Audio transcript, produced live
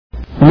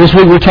And this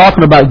week we're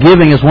talking about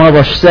giving as one of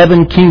our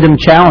 7 kingdom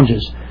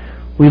challenges.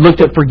 We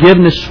looked at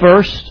forgiveness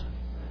first,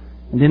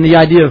 and then the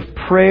idea of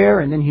prayer,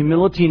 and then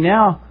humility,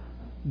 now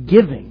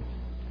giving.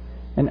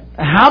 And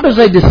how does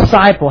a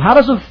disciple, how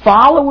does a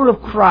follower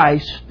of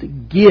Christ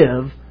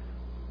give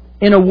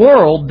in a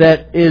world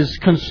that is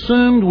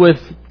consumed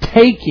with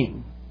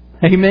taking?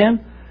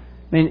 Amen?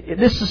 I mean,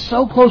 this is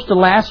so close to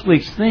last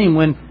week's theme,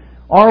 when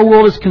our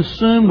world is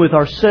consumed with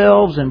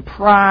ourselves and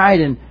pride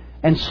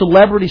and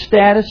celebrity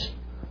status.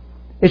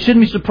 It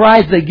shouldn't be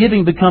surprised that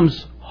giving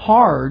becomes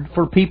hard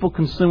for people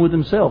consumed with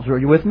themselves. Are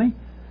you with me?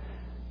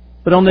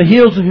 But on the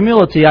heels of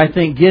humility, I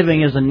think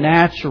giving is a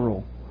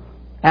natural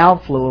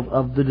outflow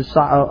of a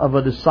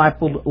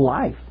discipled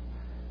life.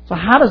 So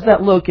how does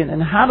that look,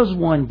 and how does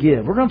one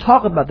give? We're going to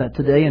talk about that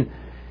today.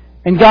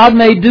 And God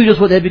may do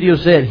just what that video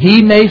said.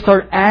 He may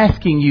start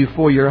asking you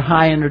for your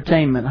high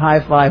entertainment,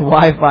 hi-fi,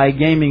 Wi-Fi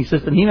gaming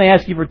system. He may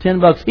ask you for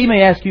 $10. He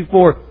may ask you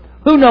for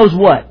who knows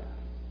what.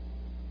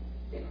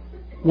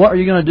 What are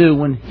you going to do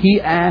when He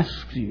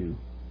asks you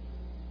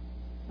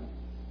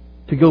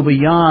to go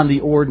beyond the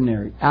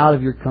ordinary, out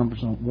of your comfort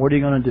zone? What are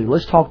you going to do?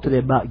 Let's talk today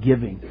about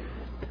giving.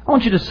 I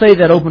want you to say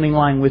that opening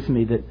line with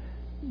me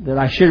that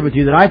I shared with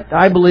you, that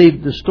I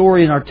believe the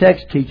story in our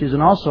text teaches,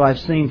 and also I've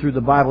seen through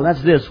the Bible.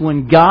 That's this: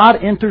 when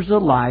God enters a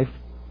life,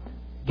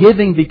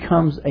 giving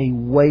becomes a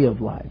way of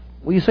life.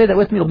 Will you say that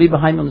with me? It'll be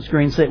behind me on the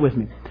screen. Say it with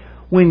me.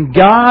 When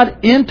God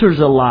enters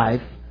a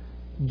life,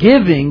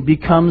 giving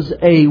becomes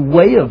a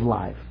way of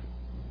life.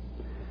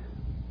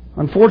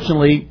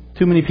 Unfortunately,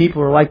 too many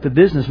people are like the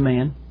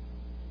businessman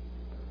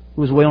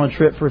who was away on a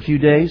trip for a few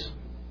days.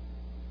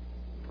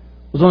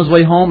 Was on his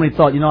way home and he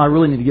thought, I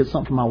really need to get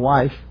something for my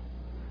wife.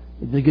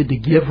 It'd be good to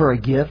give her a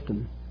gift,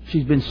 and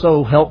she's been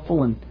so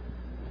helpful. And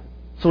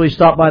so he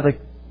stopped by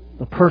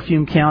the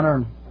perfume counter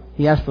and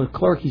he asked the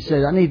clerk, he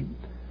said, I need,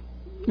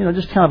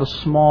 just kind of a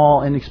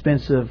small,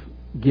 inexpensive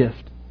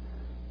gift.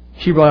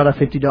 She brought out a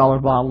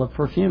 $50 bottle of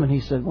perfume, and he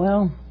said,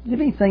 well, do you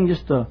have anything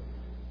just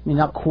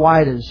not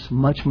quite as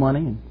much money?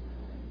 And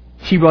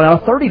she brought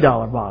out a $30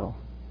 bottle.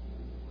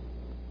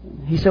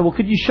 He said, well,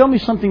 could you show me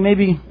something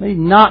maybe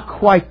not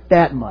quite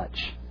that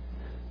much?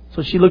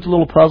 So she looked a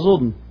little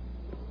puzzled, and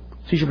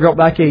she brought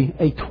back a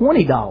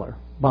 $20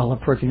 bottle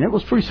of perfume. It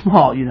was pretty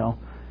small,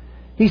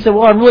 He said,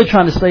 well, what I'm really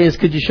trying to say is,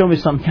 could you show me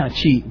something kind of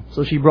cheap?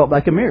 So she brought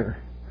back a mirror.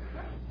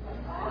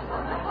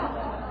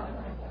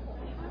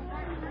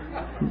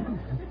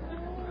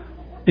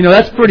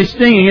 That's pretty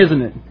stinging,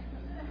 isn't it?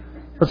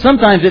 But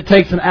sometimes it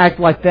takes an act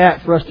like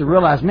that for us to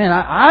realize, man,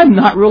 I'm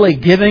not really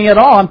giving at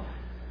all.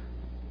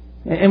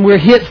 And we're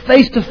hit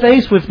face to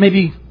face with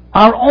maybe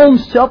our own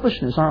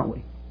selfishness, aren't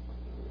we?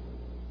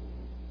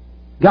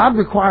 God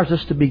requires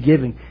us to be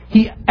giving.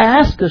 He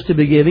asks us to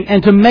be giving.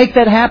 And to make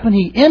that happen,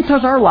 He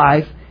enters our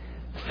life,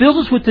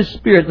 fills us with His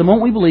Spirit. The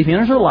moment we believe, He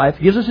enters our life,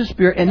 gives us His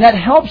Spirit, and that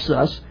helps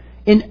us,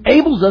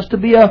 enables us to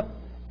be a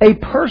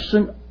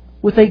person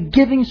with a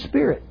giving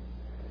spirit.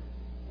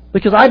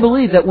 Because I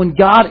believe that when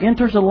God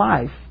enters a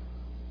life,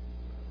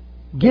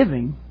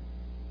 giving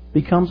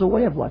becomes a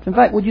way of life. In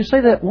fact, would you say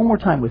that one more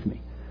time with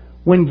me?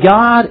 When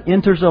God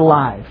enters a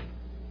life,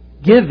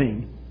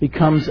 giving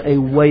becomes a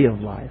way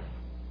of life.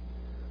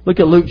 Look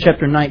at Luke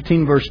chapter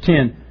 19, verse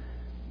 10.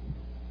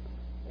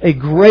 A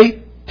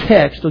great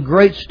text, a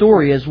great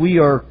story as we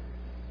are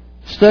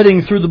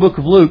studying through the book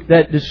of Luke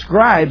that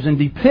describes and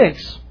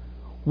depicts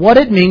what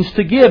it means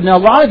to give. Now, a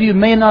lot of you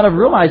may not have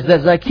realized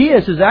that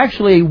Zacchaeus is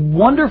actually a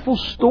wonderful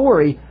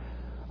story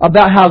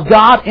about how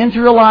God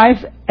entered a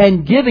life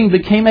and giving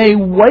became a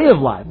way of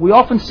life. We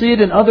often see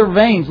it in other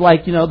veins,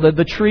 like,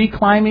 the tree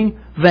climbing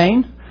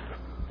vein.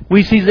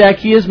 We see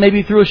Zacchaeus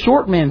maybe through a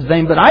short man's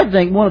vein, but I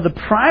think one of the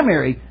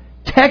primary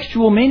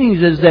textual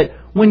meanings is that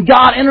when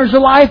God enters a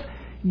life,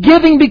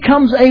 giving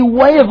becomes a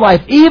way of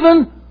life,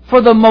 even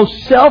for the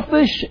most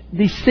selfish,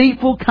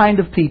 deceitful kind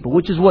of people,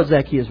 which is what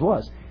Zacchaeus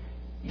was.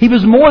 He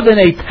was more than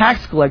a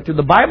tax collector.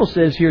 The Bible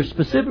says here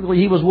specifically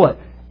he was what?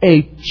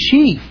 A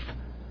chief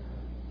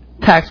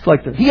tax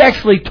collector. He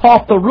actually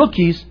taught the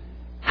rookies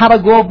how to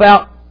go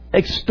about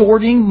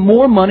extorting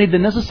more money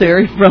than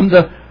necessary from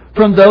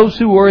those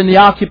who were in the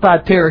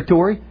occupied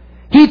territory.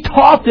 He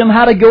taught them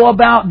how to go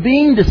about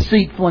being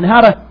deceitful and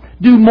how to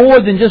do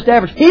more than just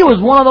average. He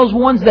was one of those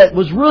ones that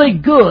was really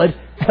good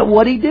at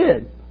what he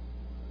did.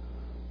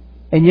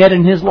 And yet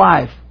in his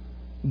life,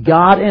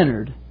 God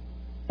entered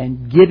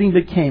and giving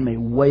became a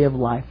way of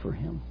life for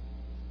him.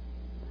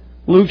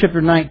 Luke chapter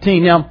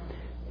 19. Now,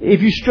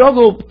 if you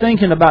struggle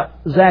thinking about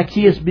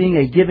Zacchaeus being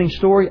a giving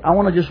story, I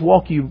want to just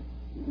walk you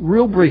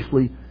real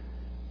briefly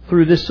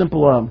through this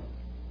simple,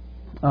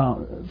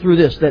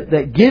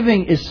 that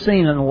giving is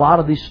seen in a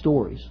lot of these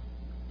stories.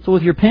 So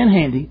with your pen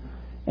handy,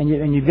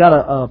 and you've got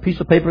a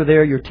piece of paper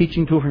there, your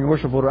teaching tool from your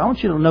worship folder, I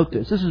want you to note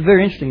this. This is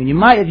very interesting, and you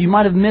might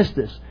have missed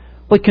this.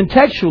 But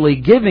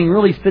contextually, giving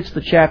really fits the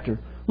chapter.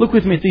 Look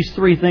with me at these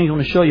 3 things I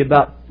want to show you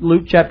about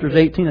Luke chapters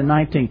 18 and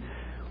 19.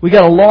 We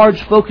got a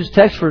large focused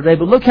text for today,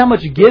 but look how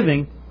much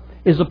giving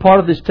is a part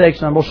of this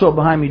text. And I'm going to show it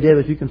behind me,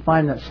 David. If you can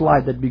find that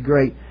slide, that'd be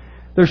great.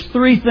 There's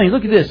 3 things.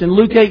 Look at this. In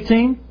Luke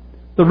 18,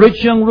 The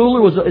rich young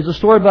ruler is a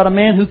story about a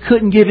man who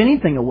couldn't give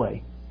anything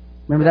away.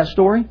 Remember that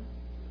story?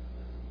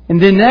 And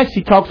then next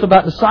he talks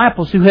about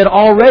disciples who had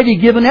already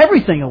given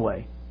everything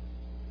away.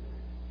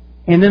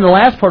 And then the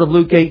last part of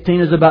Luke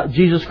 18 is about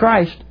Jesus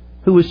Christ,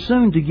 who is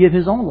soon to give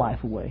His own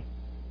life away.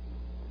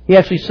 He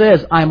actually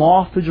says, I'm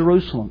off to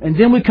Jerusalem. And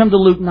then we come to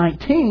Luke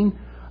 19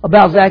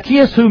 about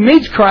Zacchaeus, who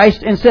meets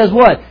Christ and says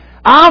what?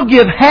 I'll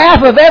give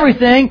half of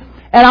everything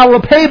and I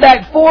will pay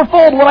back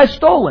fourfold what I've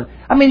stolen.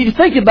 I mean, if you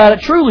think about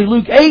it, truly,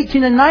 Luke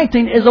 18 and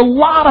 19 is a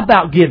lot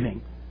about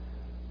giving.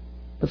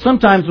 But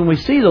sometimes when we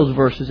see those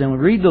verses and we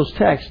read those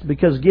texts,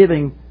 because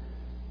giving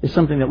is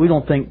something that we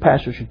don't think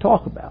pastors should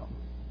talk about.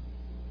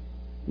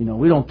 You know,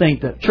 we don't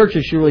think that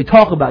churches should really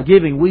talk about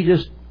giving. We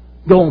just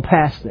go on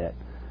past that.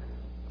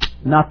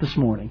 Not this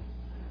morning.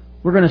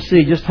 We're going to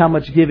see just how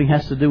much giving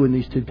has to do in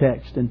these two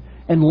texts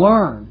and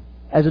learn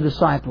as a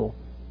disciple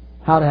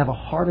how to have a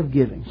heart of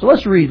giving. So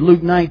let's read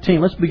Luke 19.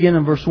 Let's begin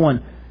in verse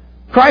 1.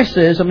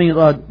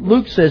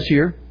 Luke says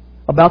here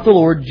about the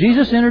Lord,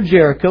 Jesus entered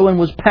Jericho and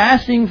was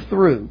passing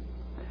through.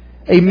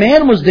 A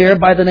man was there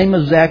by the name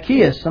of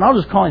Zacchaeus. And I'll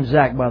just call him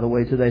Zach, by the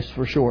way, today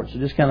for short. So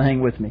just kind of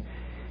hang with me.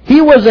 He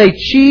was a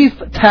chief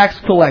tax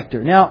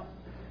collector. Now,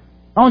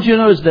 I want you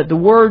to notice that the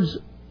words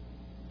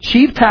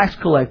chief tax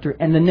collector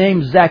and the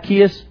name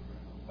Zacchaeus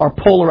are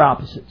polar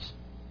opposites.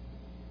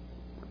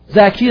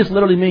 Zacchaeus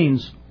literally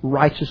means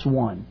righteous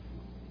one.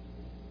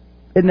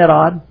 Isn't that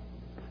odd?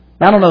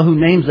 I don't know who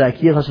named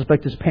Zacchaeus. I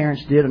suspect his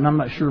parents did, and I'm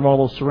not sure of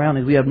all those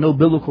surroundings. We have no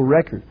biblical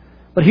record.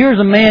 But here's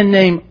a man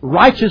named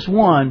Righteous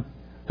One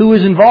who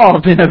is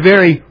involved in a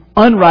very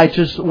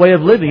unrighteous way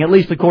of living, at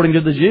least according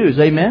to the Jews.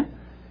 Amen?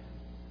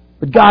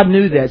 But God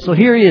knew that. So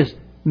here he is,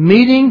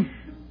 meeting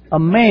a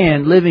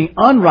man living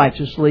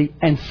unrighteously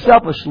and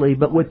selfishly,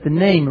 but with the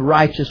name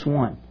Righteous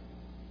One.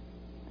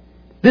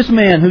 This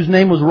man, whose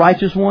name was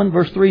Righteous One,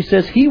 verse 3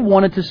 says, he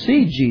wanted to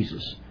see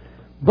Jesus.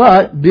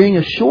 But being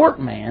a short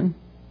man,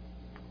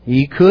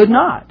 he could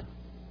not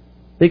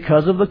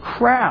because of the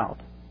crowd.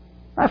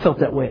 I felt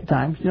that way at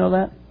times. You know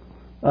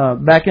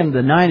that? Back in the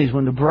 90s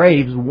when the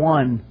Braves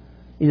won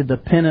either the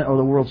pennant or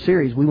the World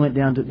Series, we went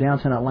down to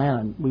downtown Atlanta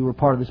and we were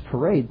part of this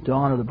parade to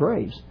honor the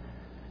Braves.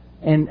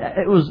 And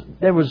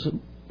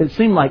it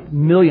seemed like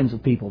millions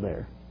of people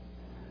there.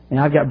 And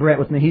I've got Brett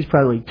with me. He's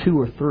probably 2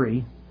 or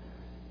 3.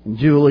 And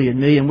Julie and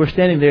me. And we're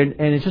standing there. And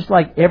it's just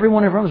like every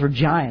one of us are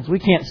giants. We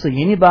can't see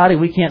anybody.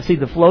 We can't see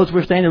the floats.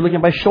 We're standing there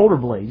looking by shoulder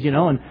blades, you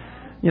know. And,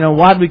 you know,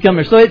 why did we come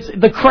here? So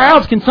the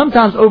crowds can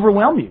sometimes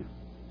overwhelm you.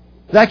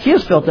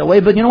 Zacchaeus felt that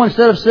way. But, you know,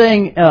 instead of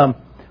saying,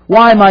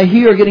 why am I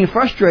here, getting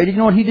frustrated, you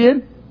know what he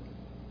did?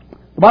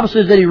 The Bible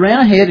says that he ran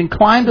ahead and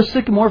climbed a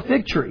sycamore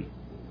fig tree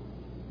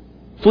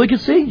so he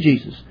could see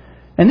Jesus.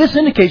 And this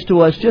indicates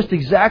to us just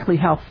exactly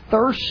how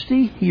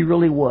thirsty he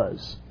really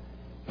was.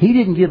 He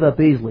didn't give up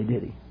easily,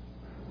 did he?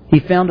 He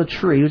found a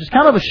tree. It was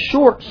kind of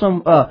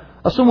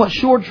a somewhat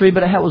short tree,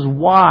 but it was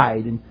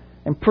wide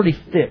and pretty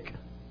thick.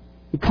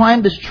 He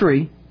climbed this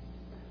tree.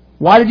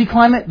 Why did he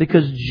climb it?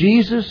 Because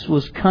Jesus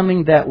was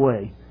coming that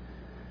way.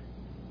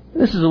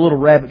 This is a little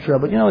rabbit trail,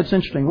 but you know, it's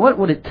interesting. What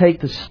would it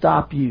take to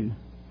stop you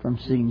from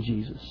seeing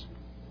Jesus?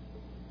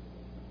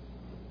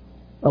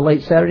 A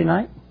late Saturday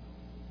night?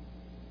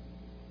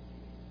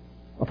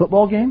 A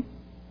football game?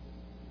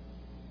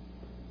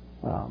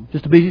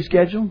 Just a busy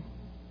schedule?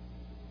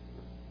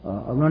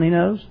 A runny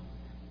nose?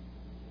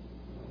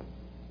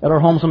 At our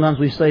home sometimes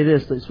we say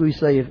this. We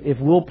say if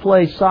we'll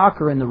play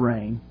soccer in the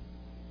rain,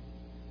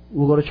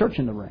 we'll go to church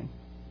in the rain.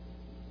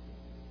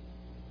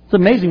 It's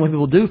amazing what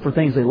people do for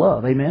things they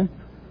love. Amen?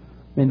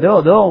 I mean,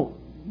 they'll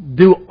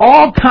do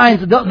all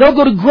kinds of... They'll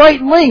go to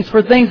great lengths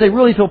for things they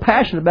really feel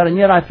passionate about. And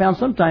yet I found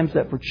sometimes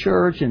that for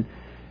church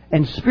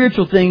and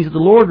spiritual things that the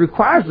Lord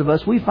requires of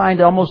us, we find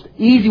almost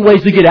easy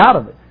ways to get out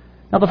of it.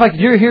 Now, the fact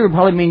that you're here would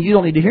probably mean you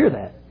don't need to hear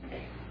that.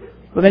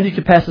 But maybe you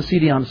could pass the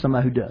CD on to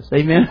somebody who does.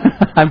 Amen?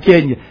 I'm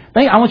kidding you.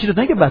 I want you to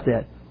think about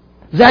that.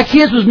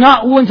 Zacchaeus was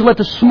not willing to let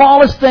the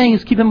smallest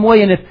things keep him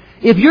away. And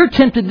if you're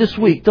tempted this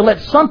week to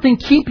let something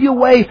keep you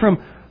away from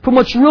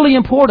what's really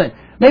important,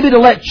 maybe to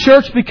let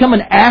church become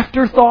an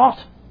afterthought,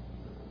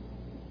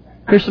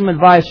 here's some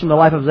advice from the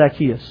life of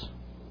Zacchaeus.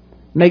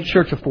 Make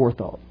church a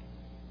forethought.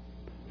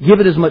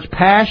 Give it as much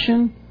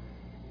passion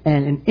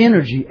and an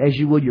energy as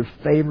you would your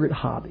favorite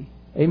hobby.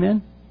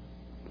 Amen?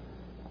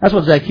 That's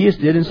what Zacchaeus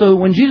did. And so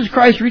when Jesus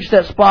Christ reached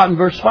that spot in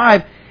verse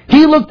 5,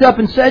 He looked up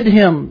and said to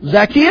him,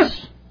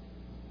 Zacchaeus,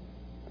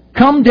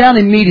 come down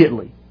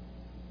immediately.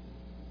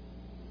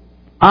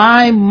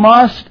 I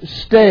must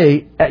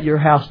stay at your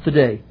house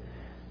today.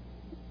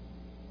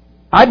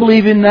 I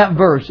believe in that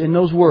verse, in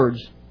those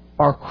words,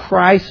 are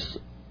Christ's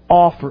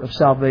offer of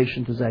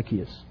salvation to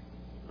Zacchaeus.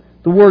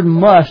 The word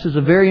must is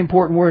a very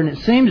important word, and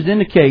it seems to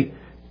indicate,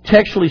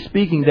 textually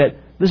speaking, that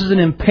this is an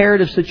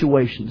imperative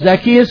situation.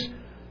 Zacchaeus,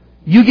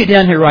 you get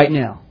down here right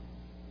now.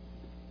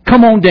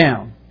 Come on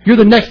down. You're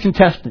the next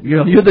contestant.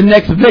 You're the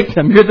next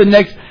victim. You're the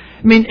next...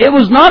 I mean, it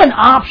was not an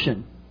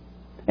option.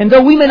 And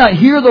though we may not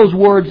hear those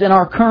words in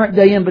our current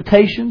day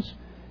invitations,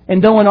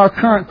 and though in our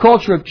current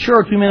culture of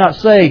church we may not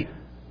say,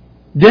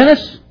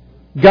 Dennis,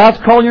 God's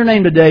calling your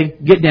name today.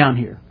 Get down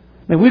here.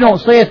 I mean, we don't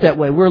say it that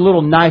way. We're a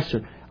little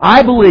nicer.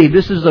 I believe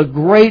this is a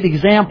great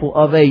example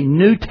of a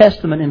New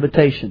Testament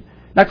invitation.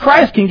 Now,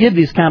 Christ can give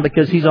these kind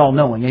because He's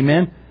all-knowing.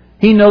 Amen?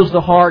 He knows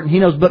the heart, and He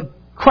knows. But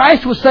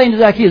Christ was saying to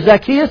Zacchaeus,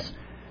 Zacchaeus,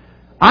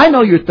 I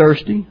know you're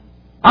thirsty.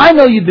 I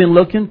know you've been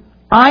looking.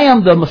 I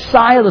am the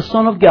Messiah, the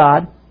Son of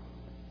God.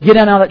 Get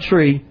down out of that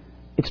tree.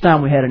 It's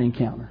time we had an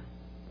encounter.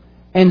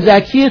 And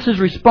Zacchaeus'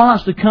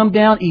 response to come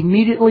down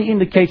immediately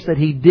indicates that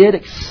he did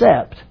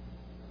accept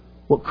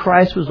what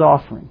Christ was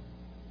offering.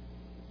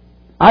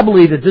 I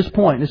believe at this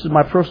point, this is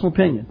my personal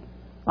opinion,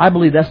 I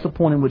believe that's the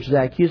point in which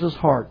Zacchaeus'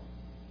 heart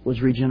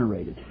was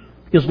regenerated.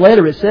 Because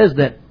later it says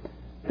that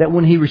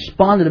when he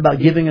responded about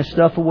giving his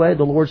stuff away,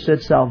 the Lord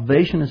said,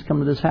 salvation has come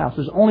to this house.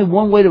 There's only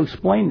one way to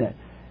explain that.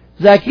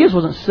 Zacchaeus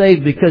wasn't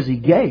saved because he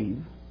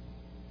gave.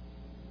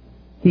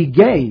 He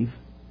gave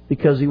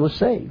because he was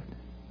saved.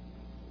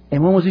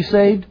 And when was he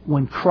saved?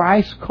 When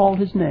Christ called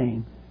his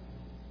name.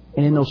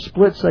 And in those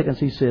split seconds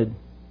he said,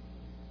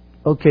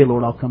 okay,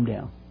 Lord, I'll come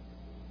down.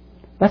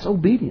 That's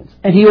obedience.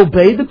 And he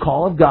obeyed the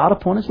call of God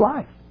upon his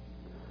life.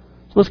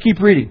 So let's keep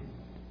reading.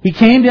 He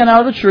came down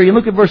out of the tree, and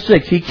look at verse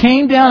 6. He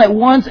came down at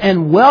once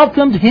and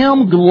welcomed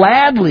him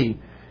gladly.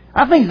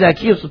 I think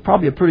Zacchaeus was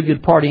probably a pretty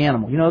good party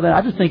animal. You know that?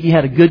 I just think he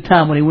had a good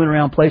time when he went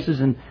around places,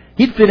 and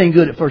he'd fit in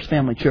good at First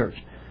Family Church.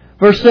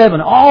 Verse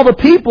 7, all the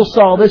people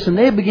saw this and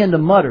they began to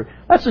mutter.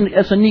 That's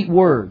a neat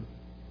word.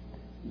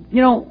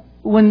 You know,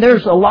 when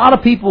there's a lot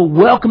of people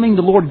welcoming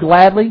the Lord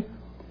gladly,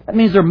 that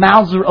means their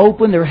mouths are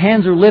open, their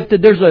hands are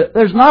lifted.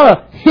 There's not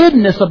a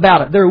hiddenness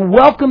about it. They're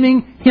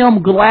welcoming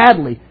Him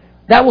gladly.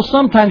 That will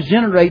sometimes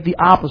generate the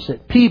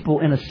opposite. People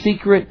in a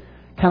secret,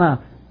 kind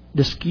of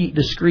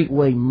discreet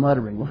way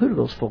muttering. Well, who do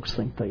those folks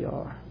think they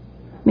are?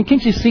 I mean,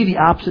 can't you see the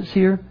opposites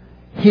here?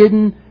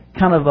 Hidden,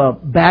 kind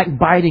of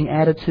backbiting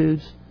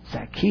attitudes.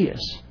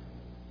 Zacchaeus,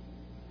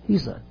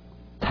 he's a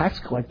tax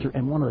collector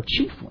and one of the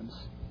chief ones.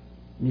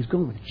 And he's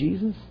going with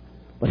Jesus.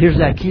 But here's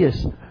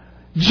Zacchaeus.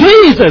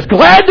 Jesus,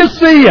 glad to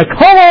see you.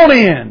 Come on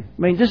in.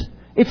 I mean,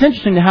 it's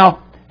interesting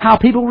how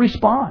people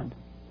respond.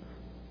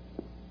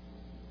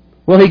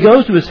 Well, he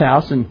goes to his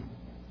house, and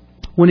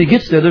when he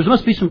gets there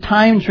must be some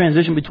time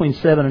transition between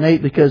 7 and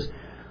 8, because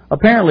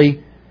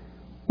apparently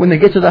when they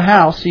get to the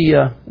house,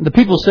 the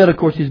people said, of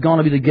course, he's going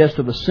to be the guest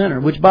of a sinner,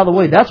 which, by the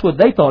way, that's what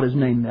they thought his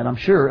name meant, I'm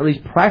sure, at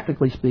least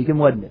practically speaking,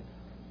 wasn't it?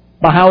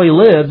 By how he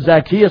lived,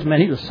 Zacchaeus, man,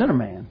 he's a sinner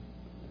man.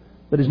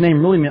 But his name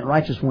really meant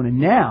righteous one, and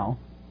now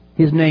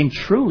his name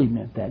truly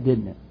meant that,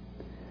 didn't it?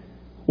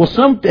 Well,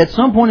 at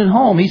some point at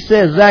home, he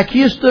says,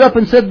 Zacchaeus stood up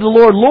and said to the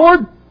Lord,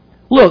 Lord,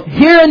 look,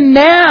 here and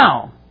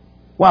now.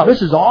 Wow,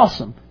 this is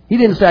awesome. He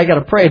didn't say, I got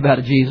to pray about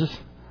it, Jesus.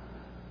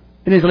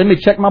 He didn't say, let me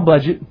check my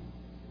budget.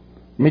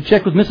 Let me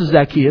check with Mrs.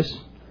 Zacchaeus.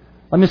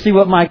 Let me see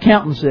what my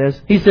accountant says.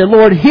 He said,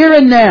 Lord, here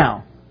and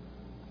now,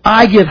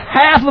 I give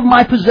half of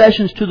my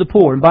possessions to the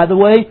poor. And by the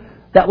way,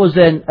 that was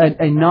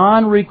a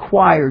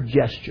non-required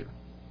gesture.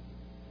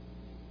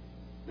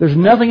 There's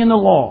nothing in the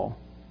law.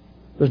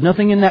 There's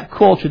nothing in that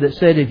culture that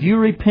said if you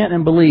repent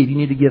and believe, you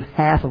need to give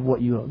half of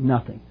what you owe.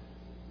 Nothing.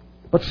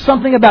 But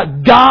something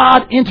about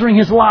God entering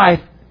his life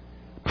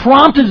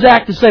prompted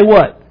Zach to say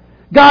what?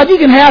 God, you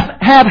can have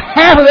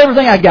half of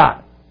everything I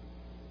got.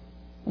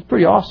 That's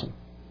pretty awesome.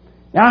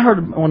 Now, I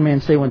heard one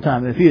man say one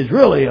time, if he was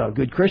really a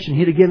good Christian,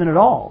 he'd have given it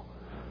all.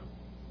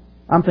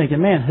 I'm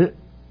thinking, man,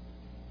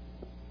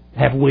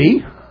 have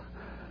we? I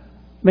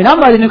mean, I'm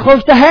not even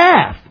close to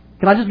half.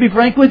 Can I just be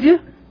frank with you?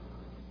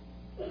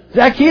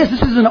 Zacchaeus,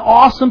 this is an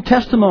awesome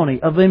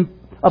testimony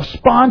of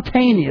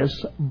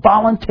spontaneous,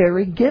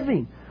 voluntary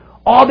giving.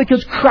 All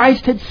because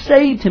Christ had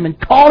saved him and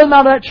called him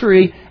out of that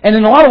tree, and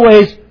in a lot of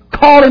ways,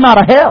 called him out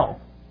of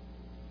hell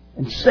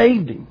and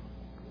saved him.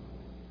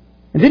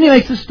 And then he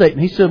makes this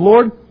statement. He said,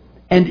 Lord,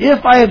 and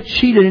if I have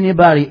cheated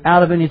anybody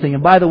out of anything,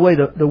 and by the way,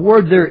 the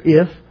word there,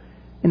 if,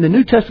 in the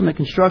New Testament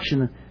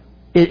construction,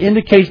 it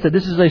indicates that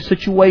this is a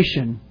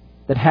situation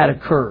that had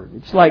occurred.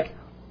 It's like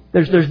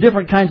there's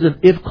different kinds of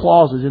if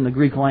clauses in the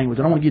Greek language.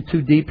 I don't want to get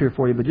too deep here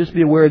for you, but just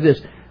be aware of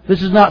this.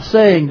 This is not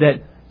saying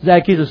that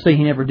Zacchaeus is saying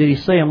he never did.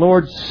 He's saying,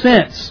 Lord,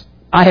 since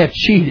I have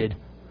cheated,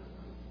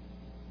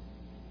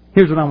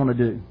 here's what I want to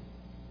do.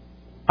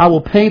 I will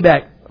pay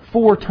back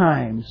 4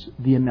 times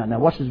the amount. Now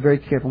watch this very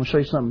carefully. I'm going to show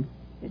you something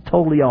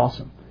totally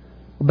awesome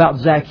about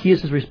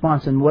Zacchaeus'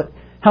 response and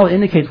how it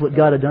indicates what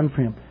God had done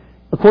for him.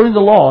 According to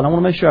the law, and I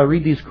want to make sure I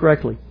read these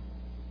correctly,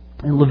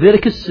 in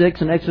Leviticus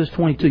 6 and Exodus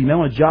 22, you may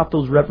want to jot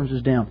those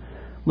references down.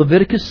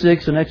 Leviticus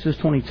 6 and Exodus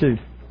 22.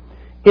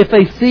 If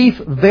a thief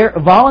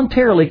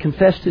voluntarily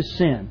confessed his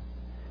sin,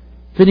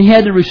 then he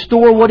had to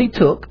restore what he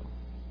took,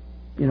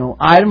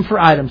 item for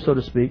item, so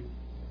to speak,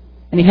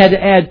 and he had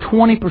to add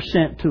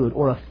 20% to it,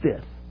 or a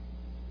fifth.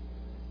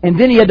 And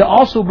then he had to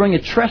also bring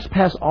a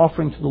trespass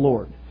offering to the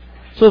Lord.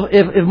 So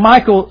if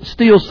Michael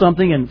steals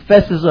something and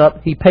fesses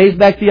up, he pays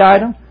back the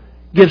item,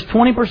 gives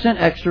 20%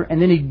 extra,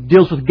 and then he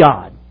deals with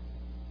God.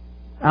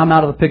 I'm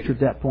out of the picture at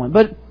that point.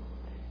 But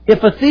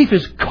if a thief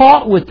is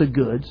caught with the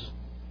goods,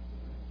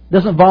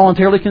 doesn't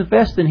voluntarily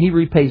confess, then he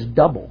repays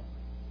double.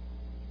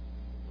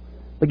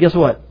 But guess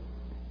what?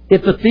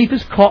 If the thief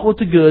is caught with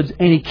the goods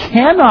and he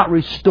cannot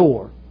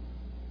restore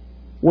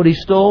what he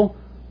stole,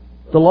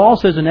 the law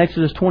says in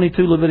Exodus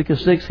 22,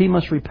 Leviticus 6, he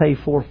must repay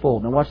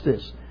fourfold. Now watch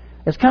this.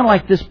 It's kind of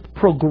like this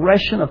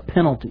progression of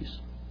penalties.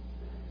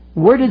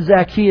 Where did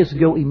Zacchaeus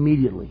go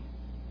immediately?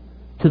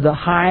 To the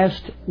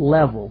highest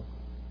level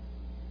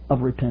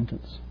of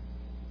repentance.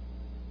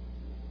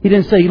 He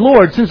didn't say,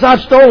 Lord, since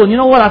I've stolen, you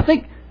know what, I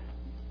think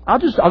I'll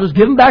just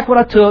give him back what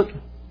I took.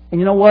 And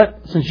you know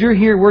what, since you're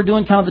here, we're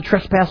doing kind of the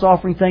trespass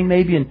offering thing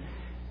maybe, and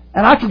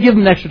I could give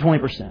him an extra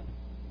 20%.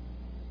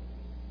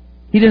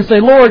 He didn't say,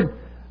 Lord,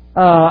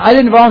 I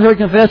didn't voluntarily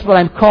confess, but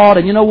I'm caught,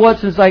 and you know what,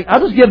 since I'll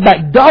just give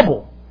back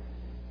double.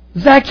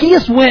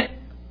 Zacchaeus went,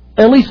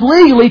 at least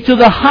legally, to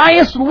the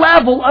highest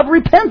level of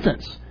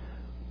repentance.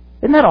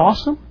 Isn't that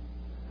awesome?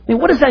 I mean,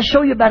 what does that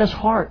show you about his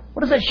heart? What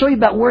does that show you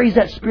about where he's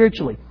at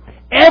spiritually?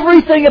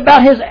 Everything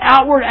about his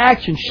outward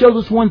action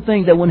shows us one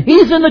thing, that when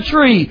he's in the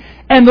tree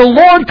and the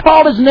Lord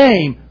called his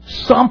name,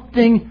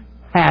 something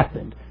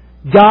happened.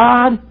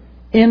 God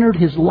entered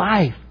his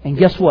life. And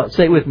guess what?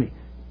 Say it with me.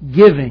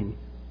 Giving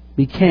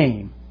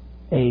became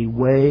a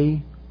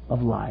way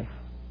of life.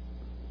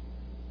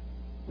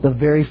 The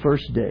very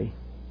first day.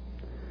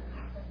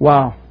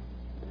 Wow.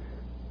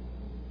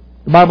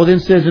 The Bible then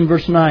says in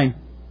verse 9,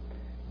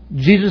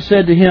 Jesus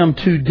said to him,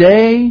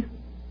 today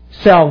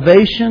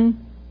salvation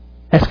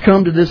has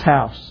come to this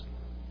house.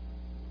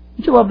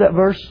 Don't you love that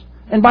verse?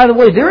 And by the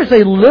way, there is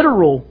a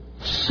literal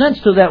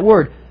sense to that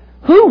word.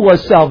 Who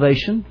was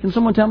salvation? Can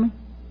someone tell me?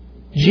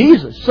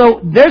 Jesus.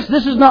 So this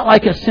is not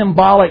like a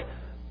symbolic,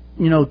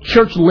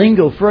 church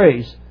lingo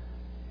phrase.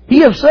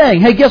 He is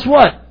saying, hey, guess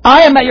what?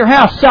 I am at your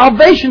house.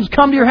 Salvation's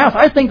come to your house.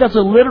 I think that's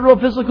a literal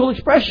physical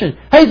expression.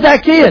 Hey,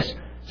 Zacchaeus,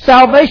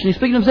 salvation, he's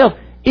speaking to himself,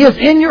 is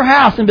in your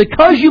house. And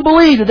because you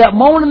believed at that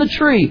moment in the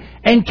tree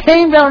and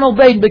came down and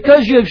obeyed, and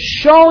because you have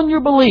shown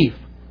your belief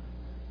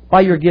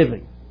by your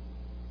giving,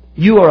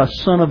 you are a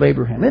son of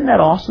Abraham. Isn't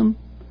that awesome?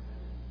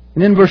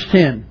 And then verse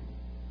 10.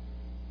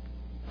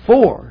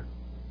 For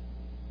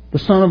the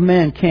Son of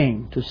Man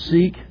came to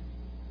seek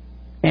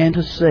and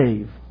to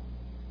save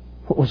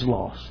what was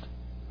lost.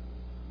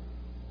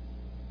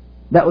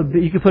 That would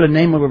be, you could put a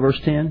name over verse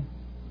 10.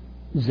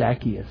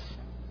 Zacchaeus.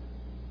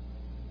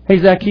 Hey,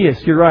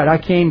 Zacchaeus, you're right. I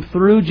came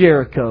through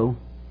Jericho,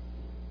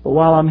 but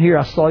while I'm here,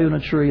 I saw you in a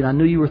tree, and I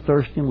knew you were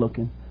thirsty and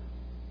looking.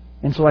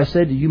 And so I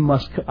said to you,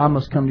 I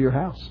must come to your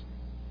house.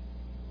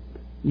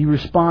 You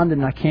responded,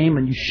 and I came,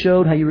 and you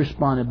showed how you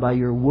responded by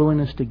your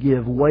willingness to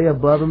give way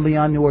above and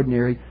beyond the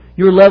ordinary.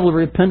 Your level of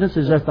repentance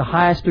is at the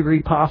highest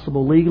degree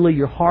possible legally.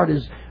 Your heart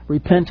is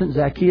repentant.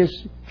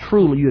 Zacchaeus,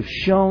 truly, you have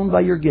shown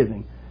by your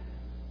giving,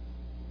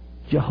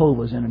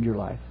 Jehovah's entered your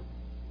life.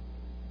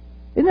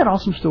 Isn't that an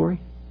awesome story?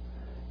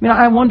 I mean,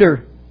 I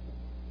wonder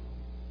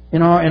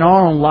in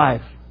our own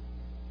life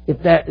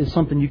if that is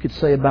something you could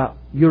say about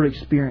your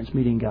experience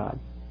meeting God.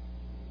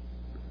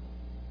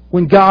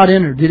 When God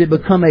entered,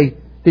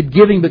 did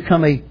giving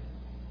become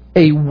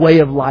a way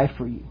of life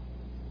for you?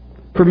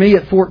 For me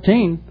at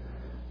 14,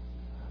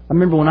 I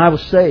remember when I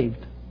was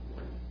saved.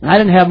 And I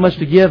didn't have much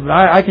to give, but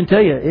I can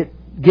tell you,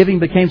 giving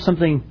became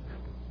something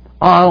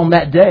odd on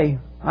that day.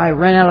 I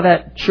ran out of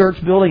that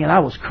church building and I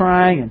was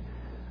crying, and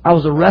I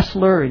was a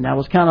wrestler, and I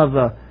was kind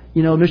of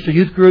Mr.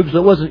 Youth Group, so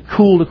it wasn't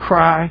cool to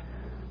cry.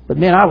 But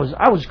man, I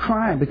was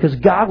crying because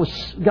God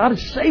had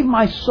saved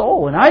my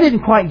soul, and I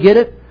didn't quite get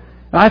it.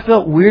 And I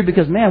felt weird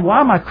because, man,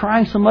 why am I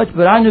crying so much?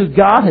 But I knew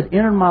God had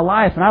entered my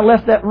life, and I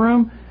left that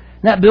room,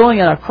 that building,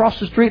 and I crossed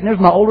the street, and there's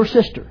my older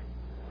sister.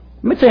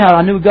 Let me tell you how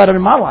I knew God entered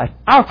my life.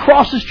 I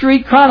crossed the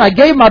street crying. I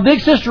gave my big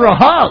sister a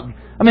hug.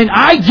 I'm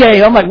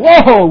like,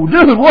 whoa,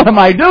 dude, what am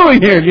I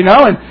doing here?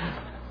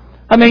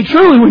 And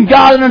truly, when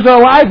God enters our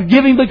life,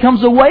 giving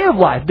becomes a way of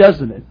life,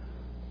 doesn't it?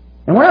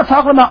 And we're not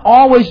talking about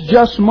always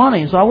just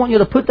money. So I want you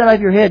to put that out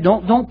of your head.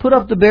 Don't put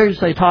up the barrier and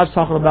say, Todd's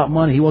talking about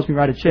money. He wants me to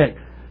write a check.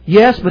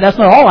 Yes, but that's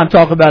not all I'm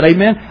talking about.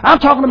 Amen. I'm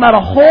talking about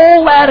a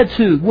whole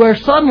attitude where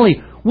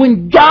suddenly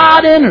when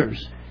God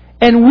enters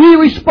and we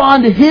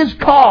respond to His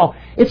call,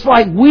 it's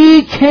like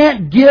we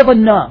can't give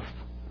enough.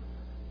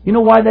 You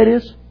know why that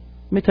is?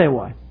 Let me tell you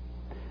why.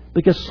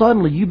 Because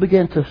suddenly you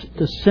begin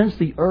to sense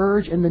the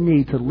urge and the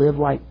need to live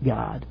like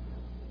God.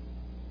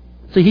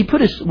 See,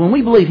 when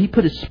we believe, He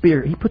puts His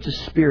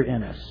Spirit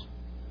in us.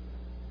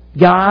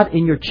 God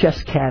in your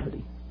chest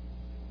cavity.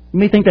 You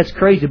may think that's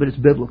crazy, but it's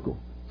biblical.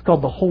 It's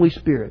called the Holy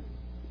Spirit.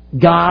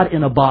 God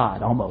in a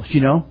bod, almost,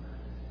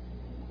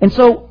 And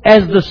so,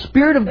 as the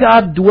Spirit of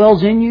God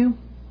dwells in you,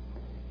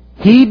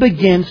 He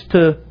begins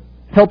to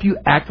help you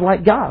act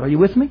like God. Are you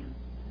with me?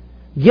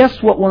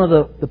 Guess what one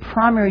of the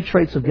primary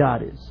traits of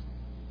God is?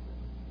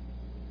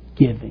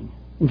 Giving.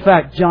 In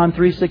fact, John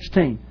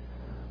 3:16,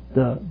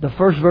 the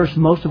first verse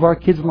most of our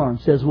kids learn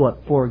says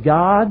what? For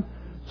God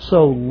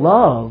so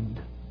loved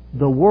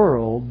the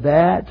world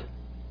that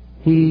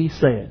He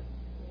said.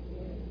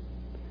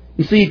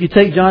 You see, if you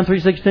take John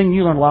 3:16,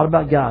 you learn a lot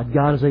about God.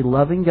 God is a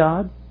loving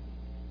God.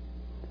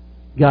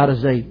 God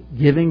is a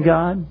giving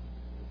God.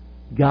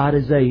 God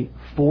is a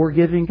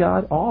forgiving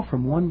God. All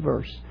from one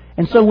verse.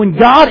 And so when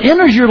God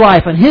enters your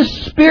life and His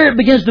Spirit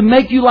begins to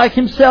make you like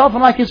Himself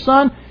and like His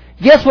Son,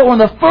 guess what?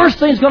 One of the first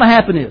things going to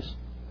happen is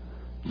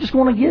you're just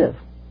going to give.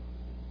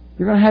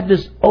 You're going to have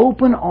this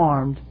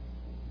open-armed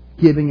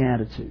giving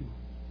attitude.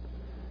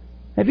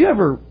 Have you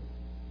ever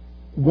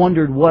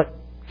wondered what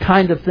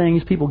kind of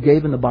things people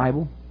gave in the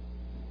Bible?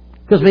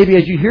 Because maybe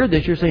as you hear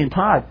this, you're saying,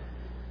 Todd,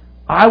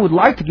 I would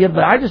like to give,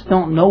 but I just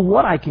don't know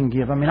what I can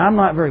give. I mean, I'm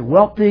not very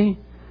wealthy.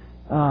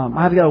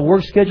 I've got a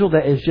work schedule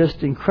that is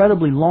just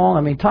incredibly long.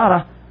 I mean,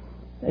 Todd,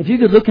 if you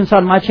could look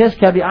inside my chest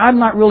cavity, I'm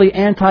not really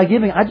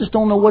anti-giving. I just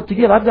don't know what to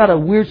give. I've got a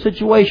weird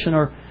situation,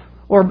 or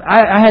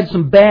I had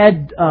some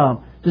bad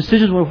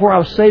decisions before I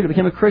was saved. I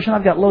became a Christian.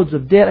 I've got loads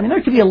of debt. I mean,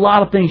 there could be a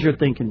lot of things you're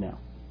thinking now.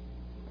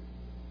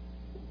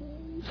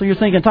 So you're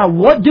thinking, Todd,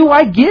 what do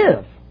I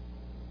give?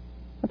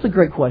 That's a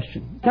great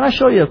question. Can I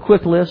show you a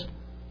quick list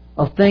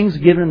of things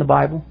given in the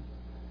Bible?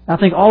 I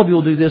think all of you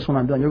will do this when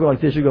I'm done. You'll go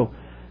like this. You'll go,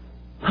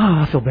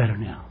 I feel better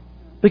now.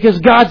 Because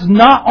God's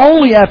not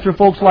only after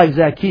folks like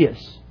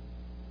Zacchaeus.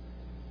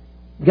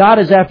 God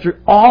is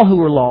after all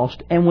who are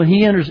lost. And when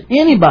He enters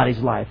anybody's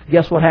life,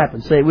 guess what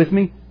happens? Say it with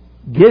me.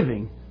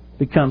 Giving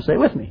becomes, say it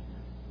with me.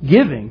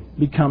 Giving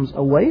becomes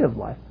a way of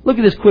life. Look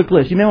at this quick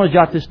list. You may want to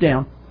jot this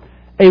down.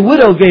 A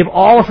widow gave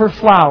all of her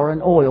flour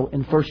and oil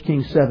in 1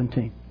 Kings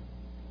 17.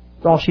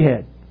 That's all she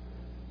had.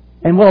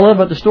 And what I love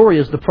about the story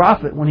is the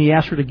prophet, when he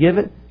asked her to give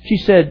it, she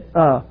said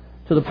to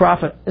the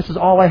prophet, this is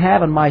all I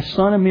have, and my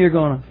son and me are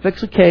going to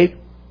fix a cake,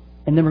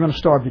 and then we're going to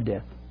starve to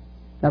death.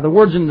 Now, the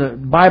words in the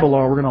Bible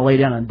are, we're going to lay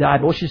down and die.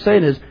 But what she's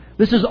saying is,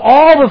 this is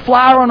all the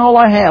flour and all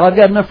I have. I've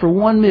got enough for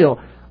one meal.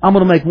 I'm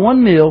going to make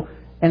one meal,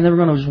 and then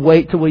we're going to just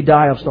wait till we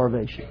die of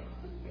starvation.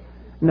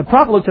 And the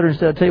prophet looked at her and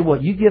said, I'll tell you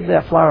what, you give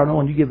that flour and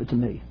oil and you give it to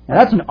me. Now,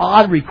 that's an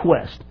odd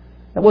request.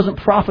 That wasn't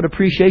Prophet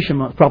Appreciation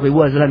Month, probably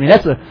was it? I mean,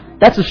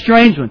 that's a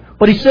strange one.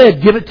 But he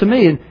said, give it to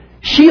me. And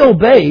she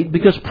obeyed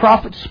because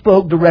prophets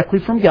spoke directly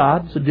from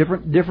God. It's a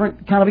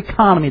different kind of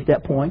economy at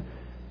that point.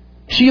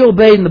 She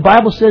obeyed, and the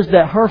Bible says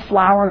that her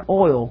flour and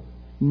oil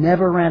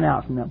never ran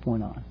out from that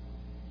point on.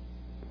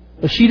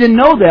 But she didn't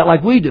know that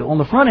like we do. On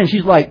the front end,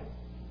 she's like,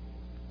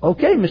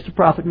 okay, Mr.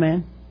 Prophet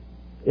Man,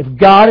 if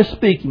God is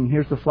speaking,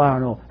 here's the flour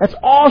and oil. That's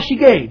all she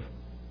gave.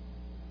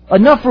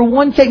 Enough for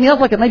one cake.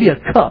 That's like maybe a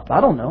cup. I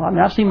don't know. I mean,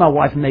 I've seen my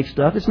wife make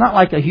stuff. It's not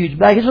like a huge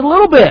bag. It's a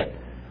little bit.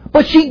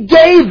 But she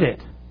gave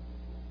it.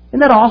 Isn't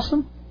that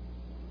awesome?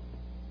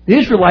 The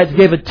Israelites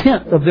gave a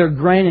tenth of their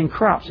grain and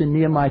crops in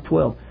Nehemiah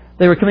 12.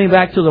 They were coming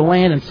back to the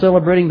land and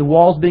celebrating the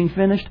walls being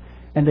finished,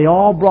 and they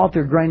all brought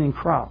their grain and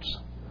crops.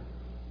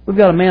 We've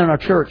got a man in our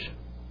church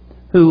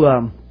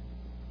who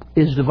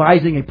is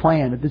devising a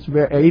plan,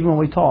 even when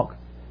we talk,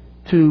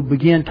 to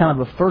begin kind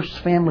of a first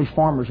family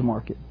farmers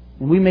market.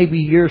 And we may be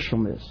years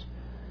from this.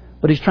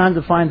 But he's trying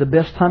to find the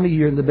best time of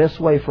year and the best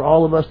way for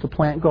all of us to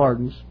plant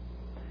gardens.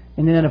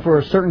 And then for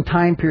a certain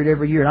time period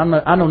every year. And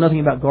I know nothing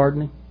about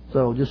gardening,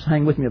 so just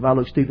hang with me if I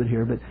look stupid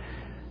here. But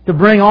to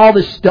bring all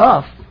this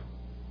stuff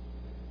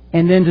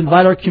and then to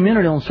invite our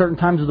community on certain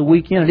times of the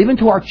weekend and even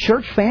to our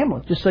church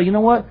family. Just say, you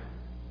know what?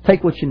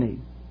 Take what you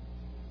need.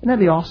 Wouldn't that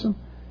be awesome?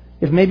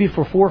 If maybe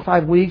for 4 or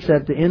 5 weeks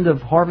at the end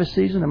of harvest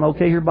season, am I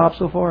okay here, Bob,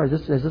 so far? Is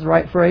this the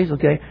right phrase?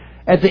 Okay.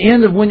 At the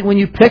end of when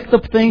you pick the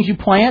things you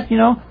plant, you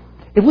know,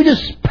 if we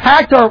just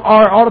packed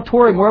our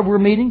auditorium wherever we're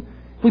meeting,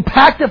 if we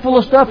packed it full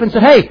of stuff and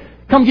said, hey,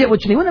 come get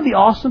what you need. Wouldn't it be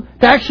awesome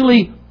to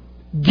actually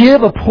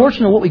give a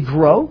portion of what we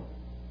grow?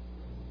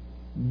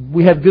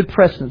 We have good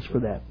precedents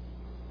for that.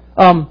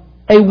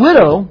 A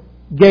widow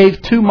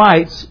gave 2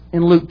 mites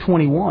in Luke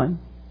 21.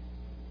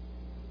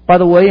 By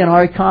the way, in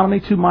our economy,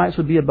 2 mites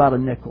would be about a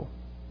nickel.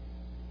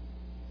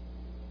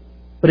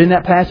 But in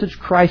that passage,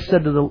 Christ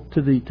said to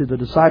the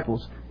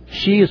disciples,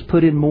 she has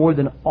put in more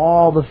than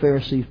all the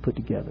Pharisees put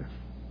together.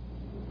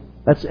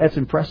 That's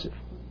impressive.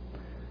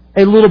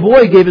 A little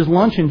boy gave his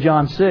lunch in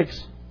John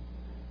 6.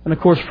 And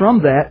of course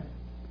from that,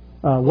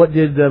 what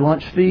did the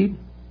lunch feed?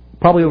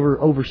 Probably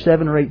over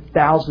 7,000 or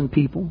 8,000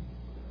 people.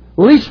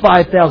 At least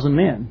 5,000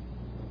 men.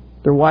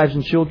 Their wives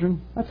and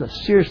children. That's a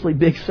seriously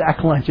big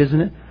sack lunch, isn't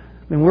it?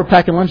 I mean, we're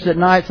packing lunches at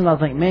night, and I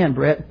think, man,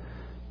 Brett,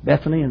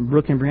 Bethany and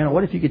Brooke and Brianna,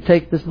 what if you could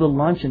take this little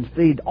lunch and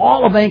feed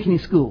all of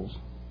Ankeny schools?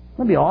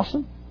 That'd be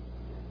awesome.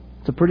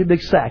 It's a pretty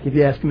big sack, if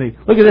you ask me.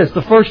 Look at this.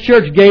 The first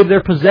church gave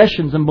their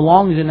possessions and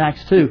belongings in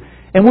Acts 2.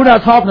 And we're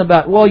not talking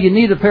about, well, you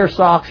need a pair of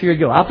socks, here you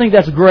go. I think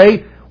that's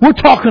great. We're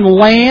talking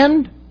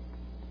land,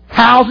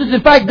 houses.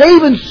 In fact, they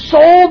even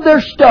sold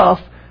their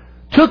stuff,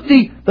 took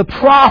the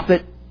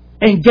profit,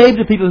 and gave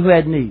to people who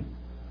had need.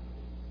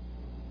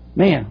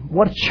 Man,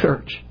 what a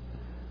church.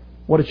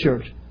 What a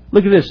church.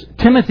 Look at this.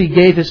 Timothy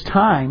gave his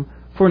time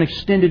for an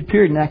extended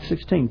period in Acts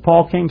 16.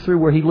 Paul came through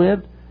where he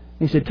lived.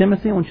 He said,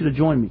 Timothy, I want you to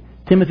join me.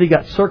 Timothy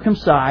got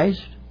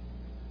circumcised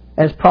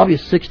as probably a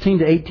 16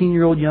 to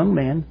 18-year-old young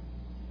man.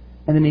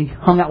 And then he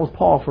hung out with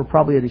Paul for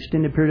probably an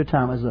extended period of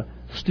time as a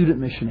student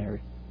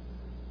missionary.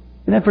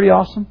 Isn't that pretty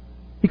awesome?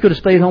 He could have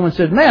stayed home and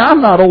said, man,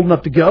 I'm not old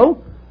enough to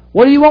go.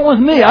 What do you want with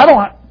me? I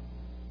don't.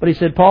 But he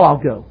said, Paul, I'll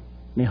go.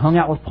 And he hung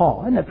out with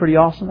Paul. Isn't that pretty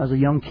awesome as a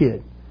young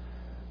kid?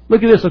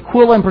 Look at this.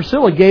 Aquila and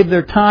Priscilla gave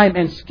their time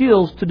and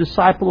skills to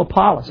disciple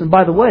Apollos. And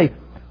by the way,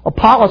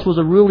 Apollos was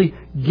a really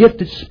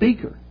gifted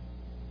speaker.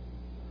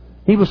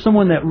 He was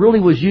someone that really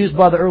was used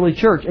by the early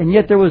church. And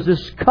yet there was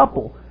this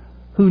couple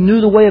who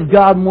knew the way of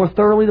God more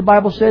thoroughly, the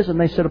Bible says. And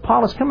they said,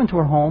 Apollos, come into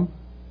our home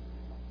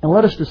and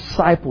let us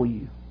disciple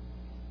you.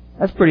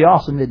 That's pretty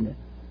awesome, isn't it?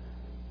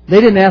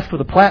 They didn't ask for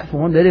the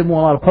platform. They didn't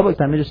want a lot of public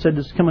time. They just said,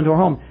 just come into our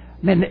home.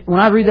 Man, when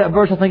I read that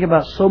verse, I think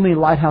about so many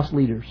lighthouse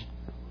leaders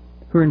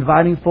who are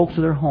inviting folks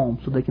to their home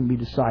so they can be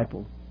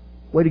discipled.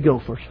 Way to go,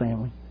 First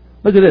Family.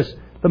 Look at this.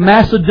 The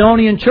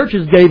Macedonian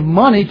churches gave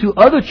money to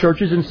other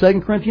churches in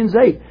 2 Corinthians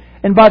 8.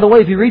 And by the way,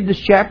 if you read this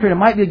chapter, and it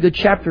might be a good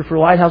chapter for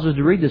lighthouses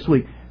to read this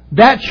week,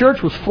 that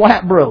church was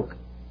flat broke.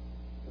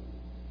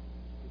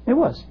 It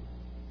was.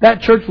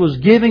 That church was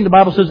giving, the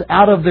Bible says,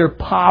 out of their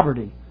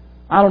poverty.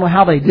 I don't know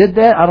how they did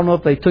that. I don't know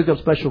if they took up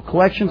special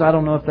collections. I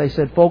don't know if they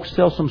said, folks,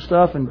 sell some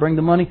stuff and bring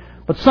the money.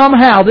 But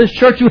somehow this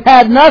church who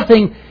had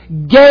nothing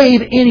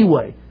gave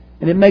anyway.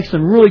 And it makes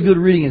some really good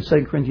reading in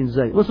 2 Corinthians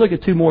 8. Let's look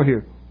at two more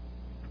here.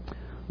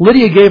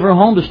 Lydia gave her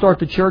home to start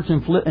the church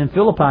in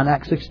Philippi in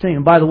Acts 16.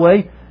 And by the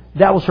way,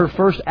 that was her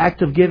first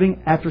act of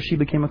giving after she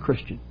became a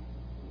Christian.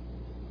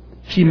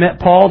 She met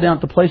Paul down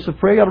at the place of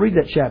prayer. You got to read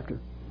that chapter.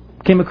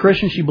 Became a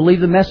Christian. She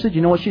believed the message.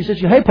 You know what she said?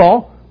 She said, hey,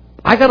 Paul,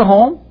 I got a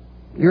home.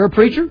 You're a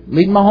preacher.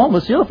 Leading my home.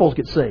 Let's see other folks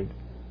get saved.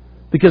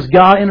 Because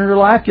God entered her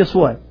life. Guess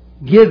what?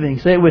 Giving,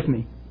 say it with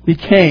me,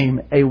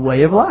 became a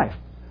way of life.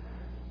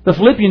 The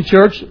Philippian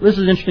church, this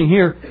is interesting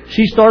here.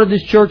 She started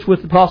this church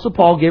with the Apostle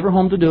Paul, gave her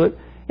home to do it.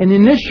 And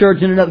then this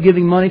church ended up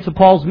giving money to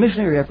Paul's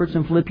missionary efforts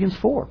in Philippians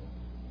 4.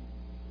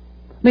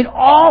 I mean,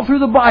 all through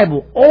the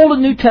Bible, Old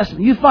and New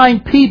Testament, you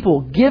find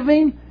people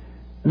giving,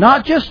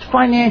 not just